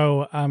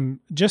go.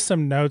 Just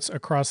some notes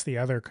across the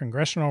other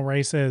congressional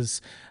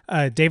races.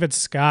 David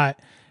Scott,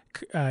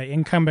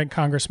 incumbent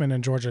congressman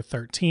in Georgia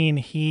 13,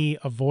 he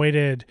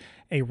avoided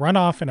a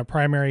runoff in a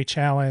primary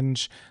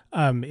challenge.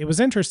 It was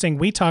interesting.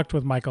 We talked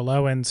with Michael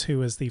Owens,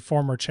 who is the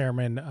former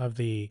chairman of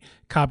the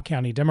Cobb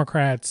County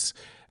Democrats.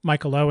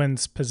 Michael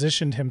Owens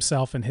positioned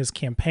himself in his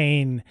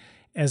campaign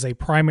as a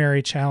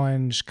primary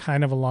challenge,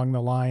 kind of along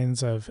the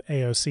lines of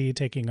AOC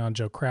taking on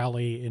Joe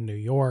Crowley in New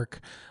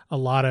York. A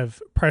lot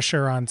of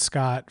pressure on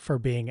Scott for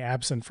being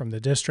absent from the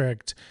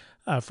district,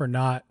 for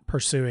not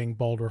pursuing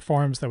bold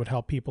reforms that would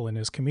help people in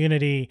his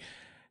community.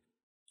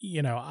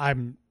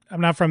 I'm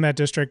not from that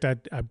district. I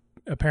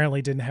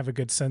apparently didn't have a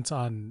good sense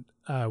on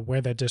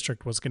where that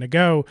district was going to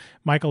go.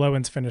 Michael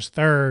Owens finished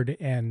third,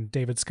 and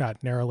David Scott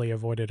narrowly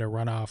avoided a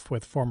runoff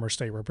with former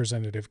state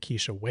representative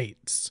Keisha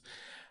Waits.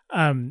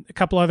 A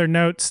couple other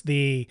notes.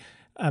 The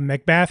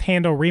McBath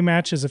Handel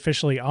rematch is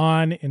officially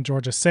on in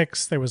Georgia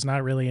 6. There was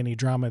not really any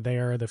drama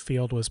there. The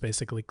field was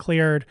basically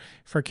cleared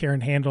for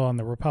Karen Handel on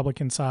the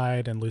Republican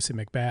side, and Lucy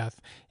McBath,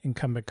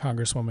 incumbent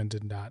congresswoman,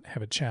 did not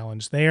have a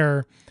challenge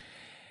there.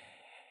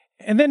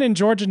 And then in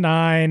Georgia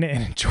 9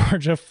 and in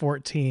Georgia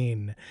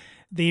 14,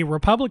 the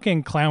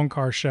Republican clown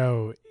car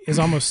show is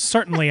almost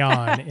certainly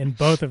on in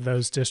both of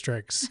those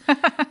districts.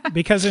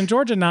 Because in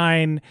Georgia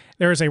 9,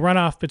 there is a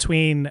runoff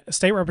between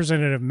State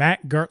Representative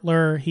Matt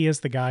Gertler. He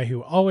is the guy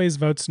who always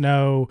votes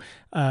no.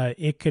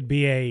 It could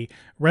be a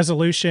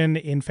resolution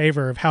in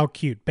favor of how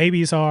cute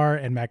babies are,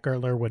 and Matt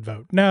Gertler would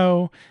vote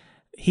no.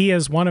 He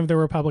is one of the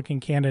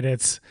Republican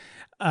candidates.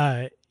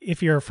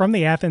 If you're from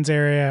the Athens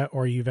area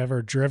or you've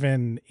ever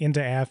driven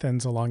into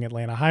Athens along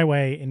Atlanta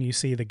Highway and you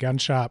see the gun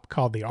shop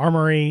called the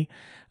Armory,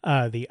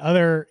 the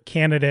other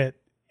candidate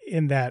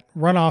in that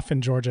runoff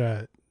in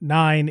Georgia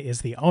 9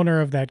 is the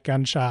owner of that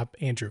gun shop,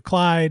 Andrew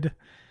Clyde.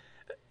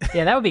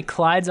 Yeah, that would be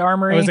Clyde's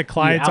Armory. Oh, is it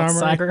Clyde's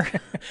Armory?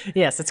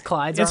 Yes, it's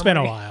Clyde's It's Armory. been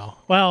a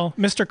while. Well,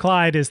 Mr.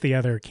 Clyde is the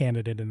other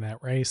candidate in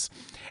that race.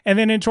 And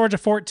then in Georgia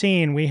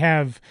 14, we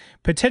have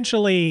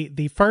potentially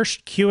the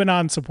first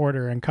QAnon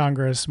supporter in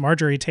Congress,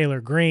 Marjorie Taylor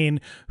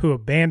Greene, who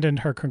abandoned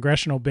her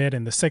congressional bid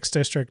in the 6th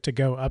district to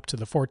go up to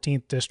the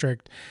 14th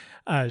district.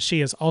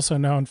 She is also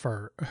known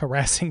for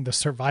harassing the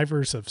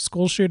survivors of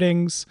school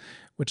shootings,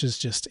 which is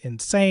just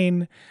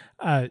insane.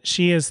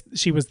 She was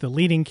the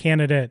leading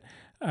candidate,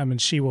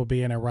 and she will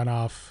be in a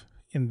runoff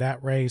in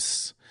that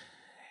race.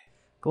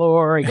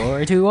 Glory,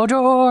 glory to old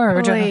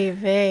Georgia. Oy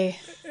vey.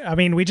 I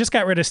mean, we just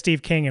got rid of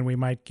Steve King, and we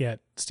might get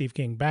Steve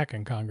King back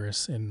in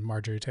Congress in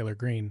Marjorie Taylor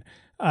Greene.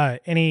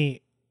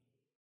 Any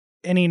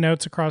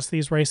notes across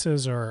these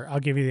races, or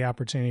I'll give you the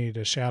opportunity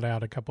to shout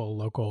out a couple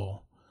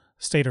local,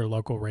 state or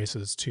local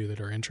races too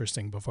that are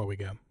interesting before we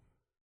go.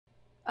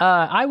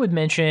 I would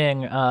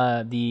mention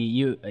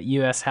the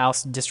U.S.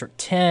 House District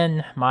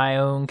 10, my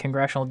own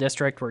congressional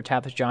district, where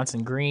Tabitha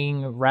Johnson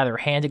Green rather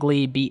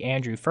handily beat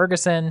Andrew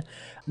Ferguson.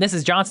 This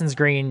is Johnson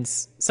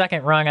Green's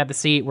second run at the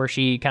seat, where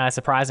she kind of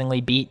surprisingly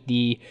beat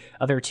the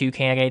other two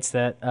candidates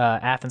that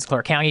Athens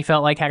Clarke County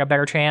felt like had a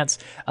better chance.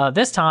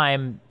 This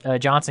time,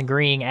 Johnson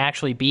Green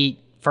actually beat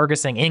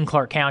Ferguson in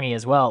Clarke County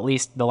as well, at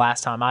least the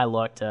last time I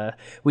looked.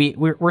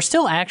 We're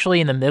still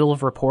actually in the middle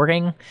of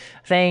reporting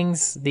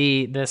things.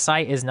 The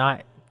site is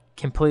not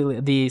completely,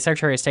 the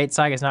Secretary of State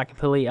site is not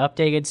completely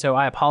updated, so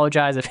I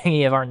apologize if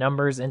any of our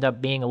numbers end up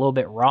being a little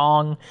bit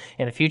wrong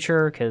in the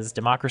future, because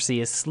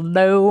democracy is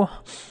slow.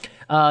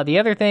 The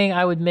other thing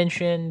I would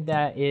mention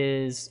that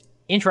is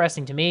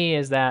interesting to me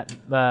is that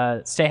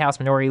State House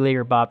Minority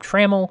Leader Bob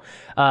Trammell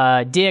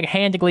did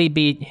handily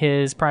beat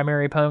his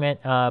primary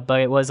opponent, but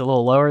it was a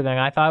little lower than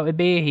I thought it would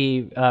be.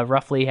 He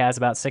roughly has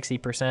about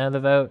 60% of the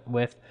vote,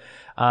 with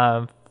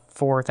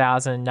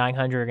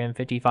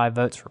 4,955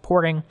 votes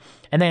reporting.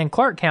 And then in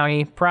Clarke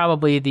County,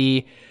 probably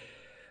the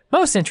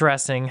most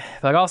interesting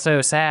but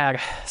also sad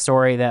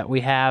story that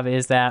we have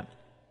is that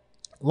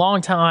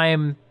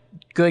longtime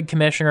good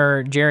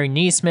commissioner Jerry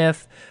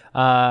Neesmith,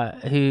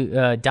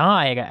 who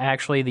died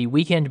actually the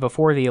weekend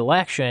before the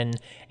election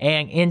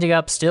and ended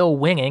up still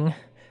winning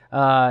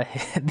the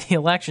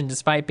election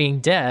despite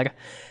being dead.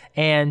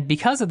 And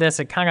because of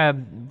this, it kind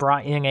of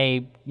brought in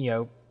a,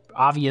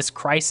 obvious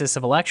crisis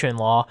of election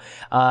law.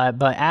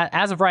 But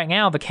as of right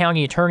now, the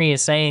county attorney is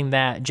saying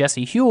that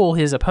Jesse Huell,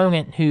 his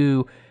opponent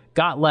who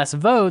got less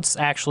votes,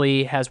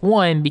 actually has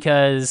won,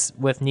 because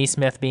with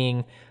Neesmith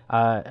being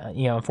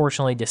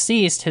unfortunately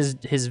deceased,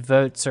 his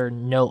votes are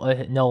null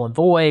and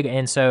void,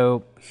 and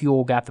so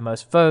Huell got the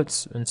most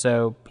votes, and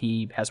so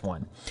he has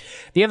won.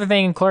 The other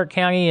thing in Clarke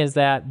County is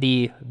that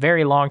the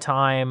very long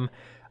time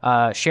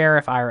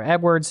Sheriff Ira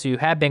Edwards, who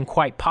had been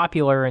quite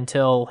popular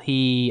until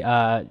he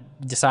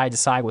decided to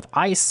side with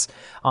ICE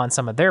on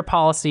some of their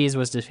policies,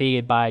 was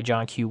defeated by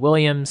John Q.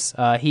 Williams.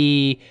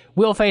 He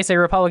will face a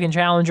Republican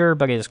challenger,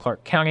 but it is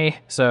Clarke County,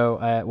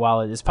 so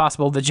while it is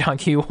possible that John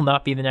Q. will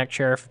not be the next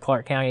sheriff of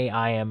Clarke County,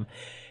 I am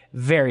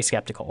very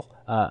skeptical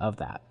of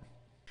that.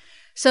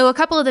 So a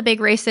couple of the big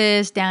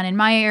races down in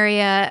my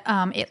area,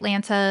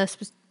 Atlanta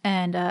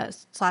and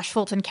 /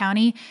 Fulton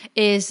County,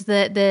 is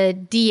the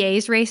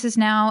DA's race is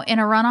now in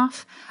a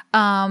runoff.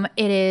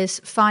 It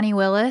is Fani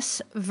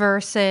Willis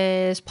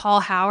versus Paul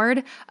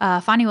Howard.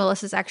 Fani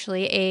Willis is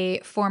actually a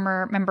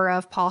former member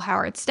of Paul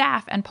Howard's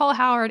staff, and Paul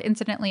Howard,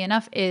 incidentally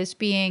enough, is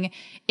being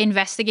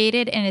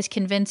investigated and is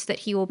convinced that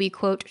he will be,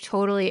 quote,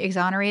 totally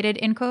exonerated,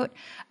 end quote,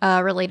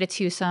 related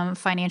to some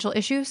financial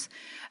issues.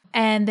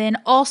 And then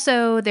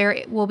also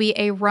there will be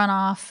a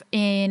runoff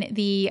in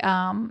the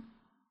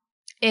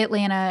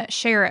Atlanta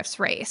sheriff's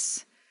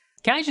race.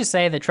 Can I just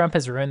say that Trump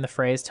has ruined the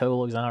phrase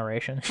 "total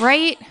exoneration"?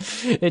 Right?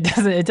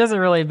 It doesn't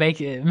really make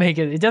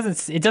it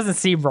doesn't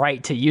seem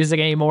right to use it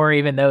anymore,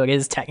 even though it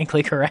is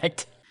technically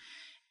correct.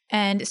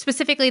 And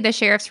specifically, the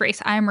sheriff's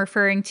race I'm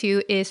referring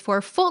to is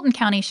for Fulton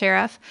County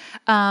Sheriff.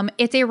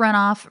 It's a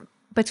runoff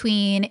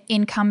between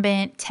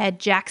incumbent Ted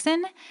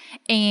Jackson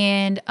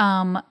and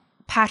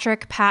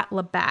Patrick "Pat"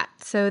 Labatt.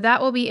 So that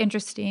will be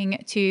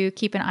interesting to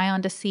keep an eye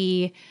on to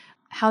see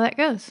how that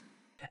goes.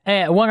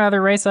 One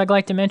other race I'd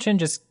like to mention,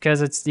 just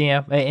because it's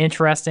an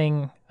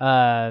interesting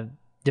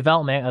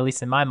development, at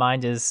least in my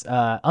mind, is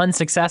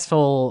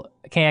unsuccessful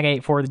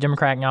candidate for the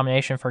Democratic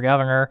nomination for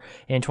governor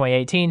in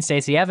 2018.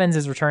 Stacey Evans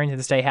is returning to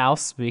the state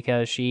house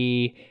because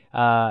she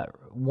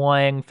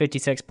won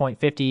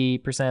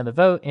 56.50% of the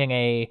vote in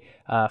a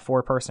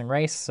 4-person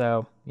race.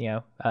 So,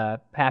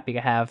 happy to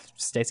have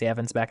Stacey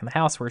Evans back in the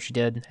house, where she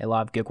did a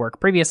lot of good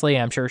work previously.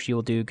 I'm sure she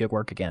will do good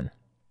work again.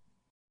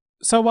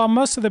 So while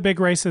most of the big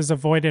races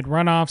avoided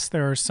runoffs,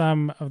 there are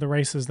some of the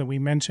races that we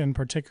mentioned,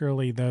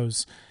 particularly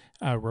those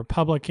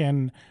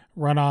Republican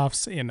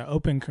runoffs in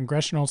open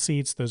congressional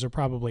seats. Those are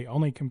probably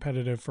only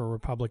competitive for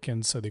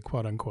Republicans, so the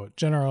quote-unquote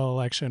general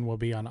election will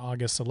be on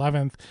August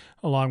 11th,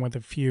 along with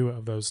a few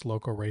of those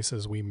local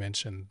races we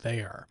mentioned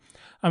there.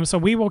 So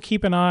we will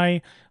keep an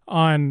eye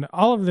on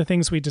all of the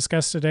things we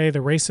discussed today,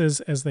 the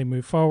races as they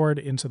move forward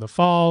into the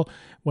fall,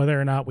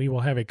 whether or not we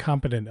will have a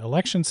competent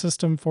election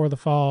system for the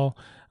fall.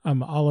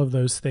 All of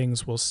those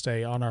things will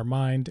stay on our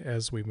mind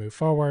as we move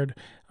forward,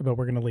 but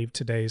we're going to leave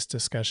today's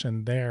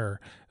discussion there.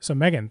 So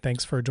Megan,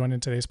 thanks for joining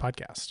today's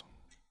podcast.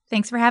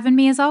 Thanks for having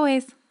me, as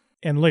always.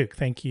 And Luke,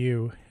 thank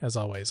you as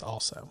always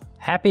also.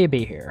 Happy to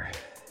be here.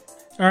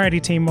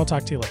 Alrighty, team, we'll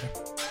talk to you later.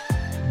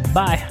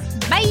 Bye.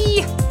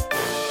 Bye.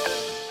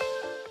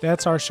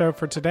 That's our show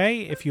for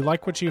today. If you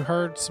like what you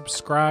heard,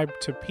 subscribe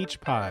to Peach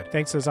Pod.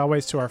 Thanks as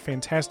always to our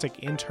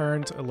fantastic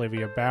interns,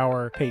 Olivia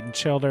Bauer, Peyton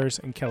Childers,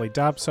 and Kelly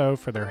Dobso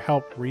for their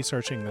help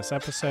researching this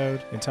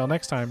episode. Until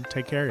next time,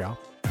 take care,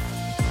 y'all.